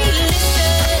party.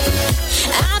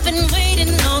 I've been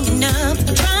waiting long enough,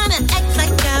 trying to act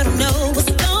like I don't know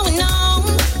what's going on.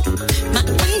 My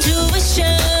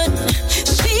intuition,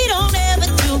 she don't ever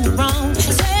do me wrong.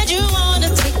 Said you wanna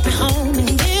take me home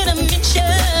and get a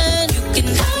mission. You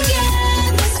can come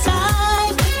get this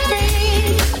vibe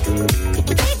free.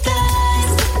 Because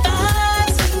the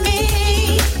vibe's with me.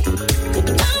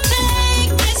 Come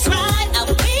take this ride,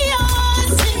 I'll be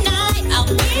yours tonight. I'll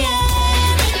be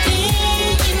everything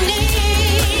you need.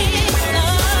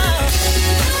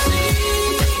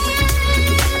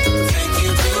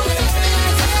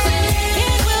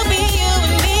 It will be you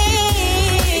and me.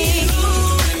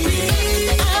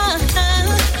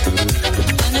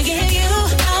 Gonna give you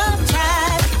a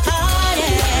private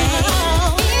party.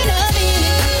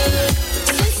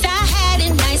 Since I had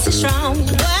it nice and strong,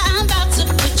 well, I'm about to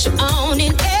put you on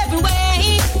in every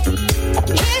way.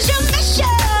 Here's your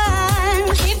mission.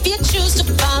 If you choose to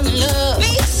fall in love,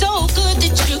 be so good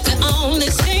that you can only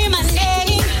say my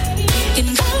name. You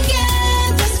can come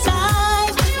get this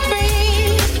vibe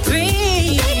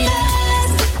free.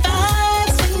 Because the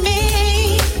vibe's with me.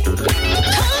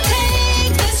 Come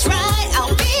take this ride,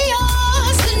 I'll be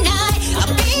yours tonight.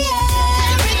 I'll be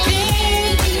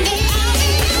everything you need.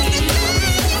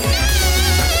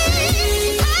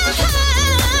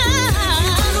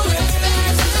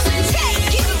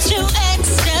 Take you to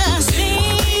ecstasy.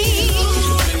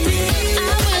 I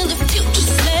will if you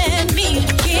just let me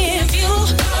give you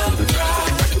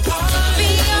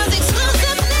beyond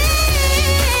exclusively.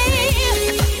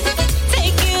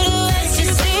 Take you to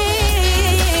ecstasy.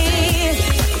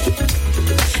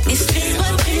 Is this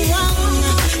what you want?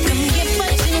 Come get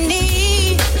what you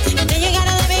need. Then you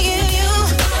gotta let me give you.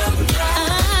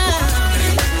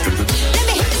 Let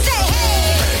me hear you say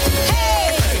hey, hey.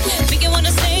 Make you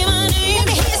wanna say my name. Let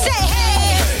me hear you say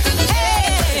hey,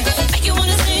 hey. Make you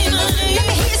wanna say my name. Let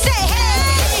me hear you say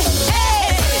hey, hey.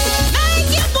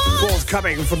 Make you want.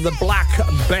 Forthcoming from the Black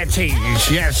Betties.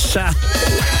 Yes,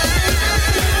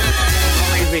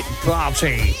 private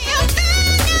party.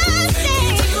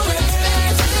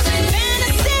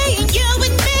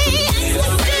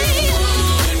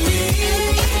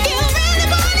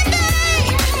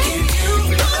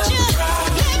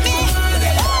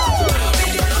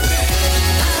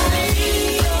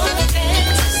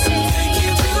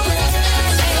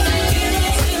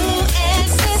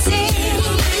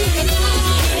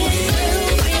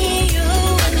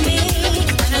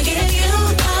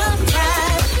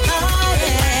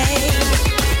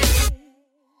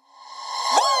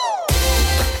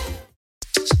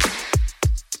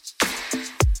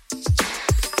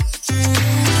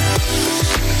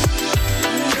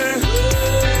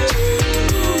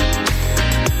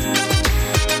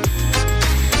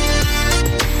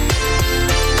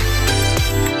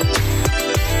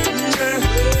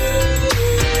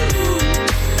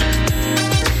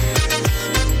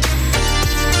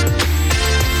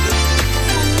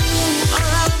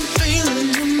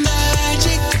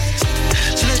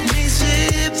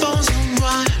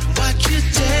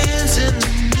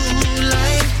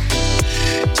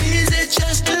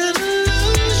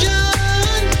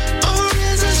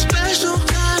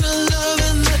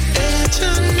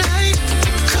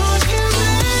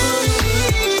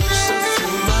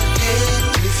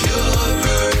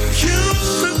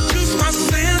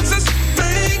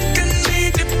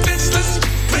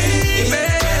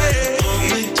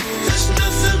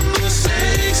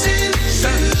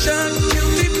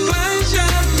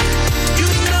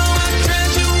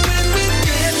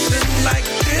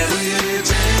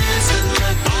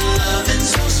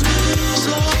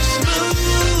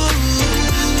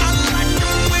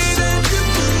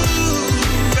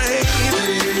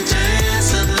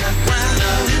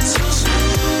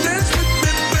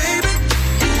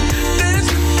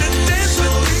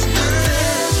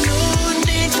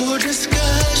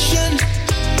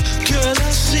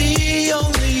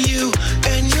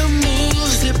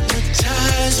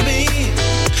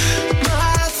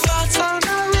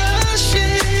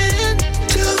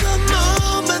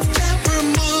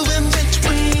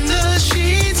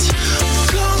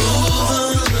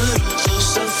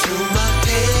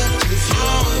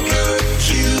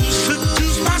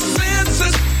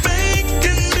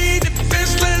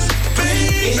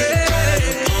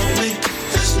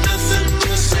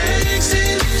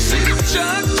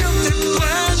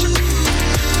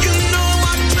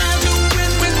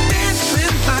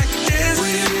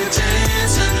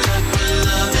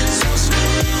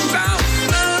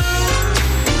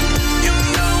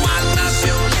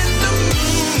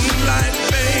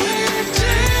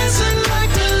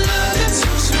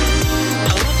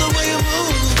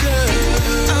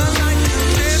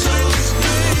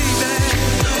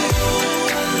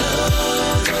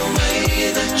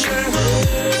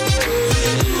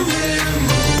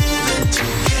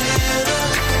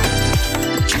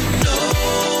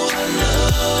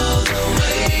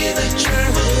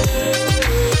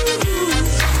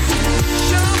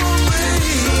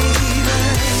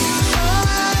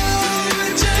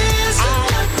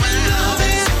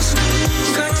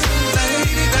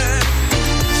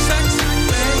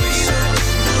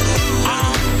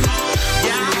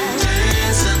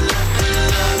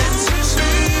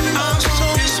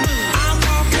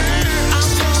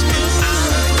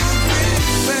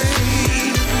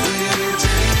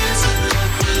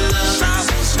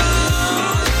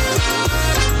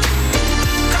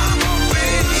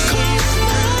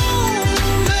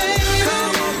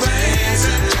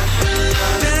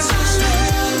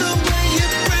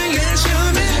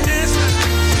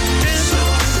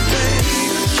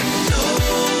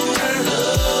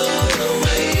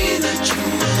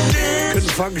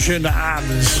 Function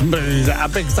and Smooth. A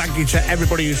big thank you to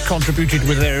everybody who's contributed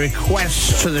with their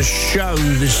requests to the show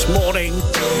this morning.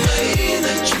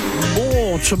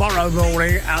 More tomorrow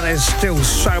morning, and there's still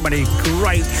so many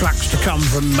great tracks to come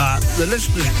from the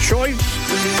listener's choice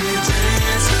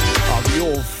of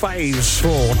your faves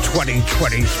for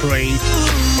 2023.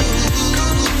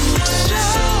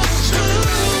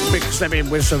 Mix them in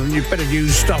with some bit of new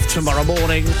stuff tomorrow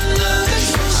morning.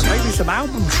 And maybe some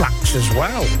album tracks as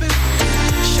well.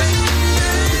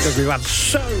 Because we've had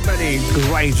so many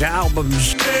great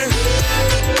albums.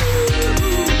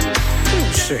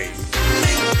 We'll see.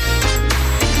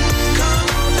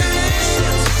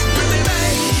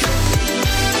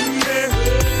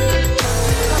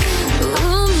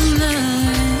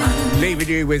 Leaving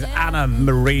you with Anna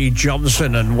Marie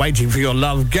Johnson and Waiting for Your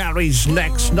Love. Gary's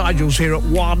next. Nigel's here at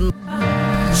 1.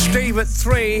 Steve at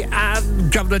 3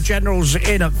 and Governor General's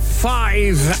in at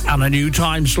 5 and a new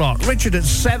time slot. Richard at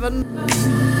 7.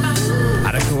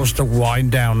 And of course the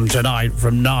wind down tonight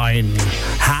from 9.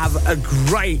 Have a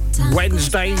great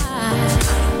Wednesday.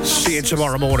 See you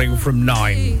tomorrow morning from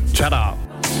 9. Ta-da.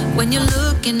 When you're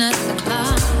looking at the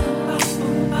clock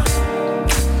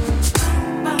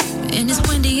and it's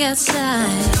windy outside,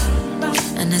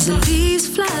 and as the leaves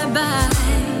fly by,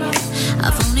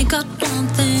 I've only got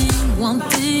one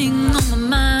thing on my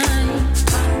mind.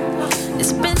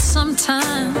 It's been some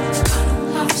time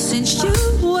since you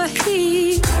were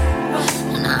here,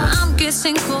 and I'm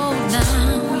getting cold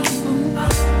now.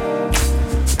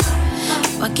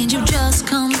 Why can't you just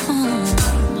come home,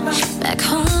 back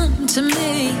home to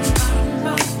me?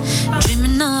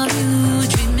 Dreaming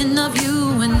of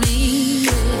you and me.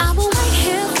 I will wait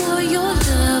here for your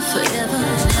love forever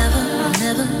and ever and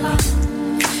ever.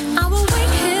 I will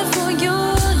wait here for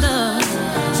your love.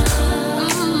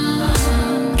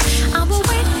 I will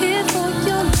wait here for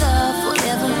your love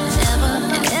forever and ever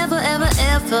and ever, ever,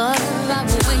 ever. I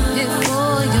will wait here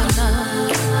for your love.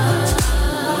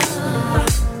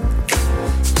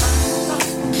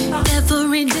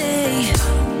 Every day,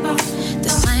 the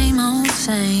same old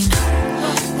same.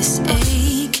 This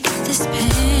ache, this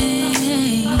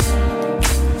pain.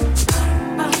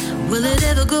 Will it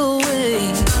ever go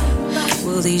away?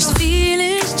 Will these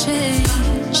feelings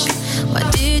change? Why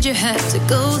did you have to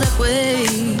go that way?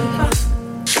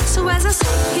 So as I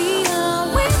sit here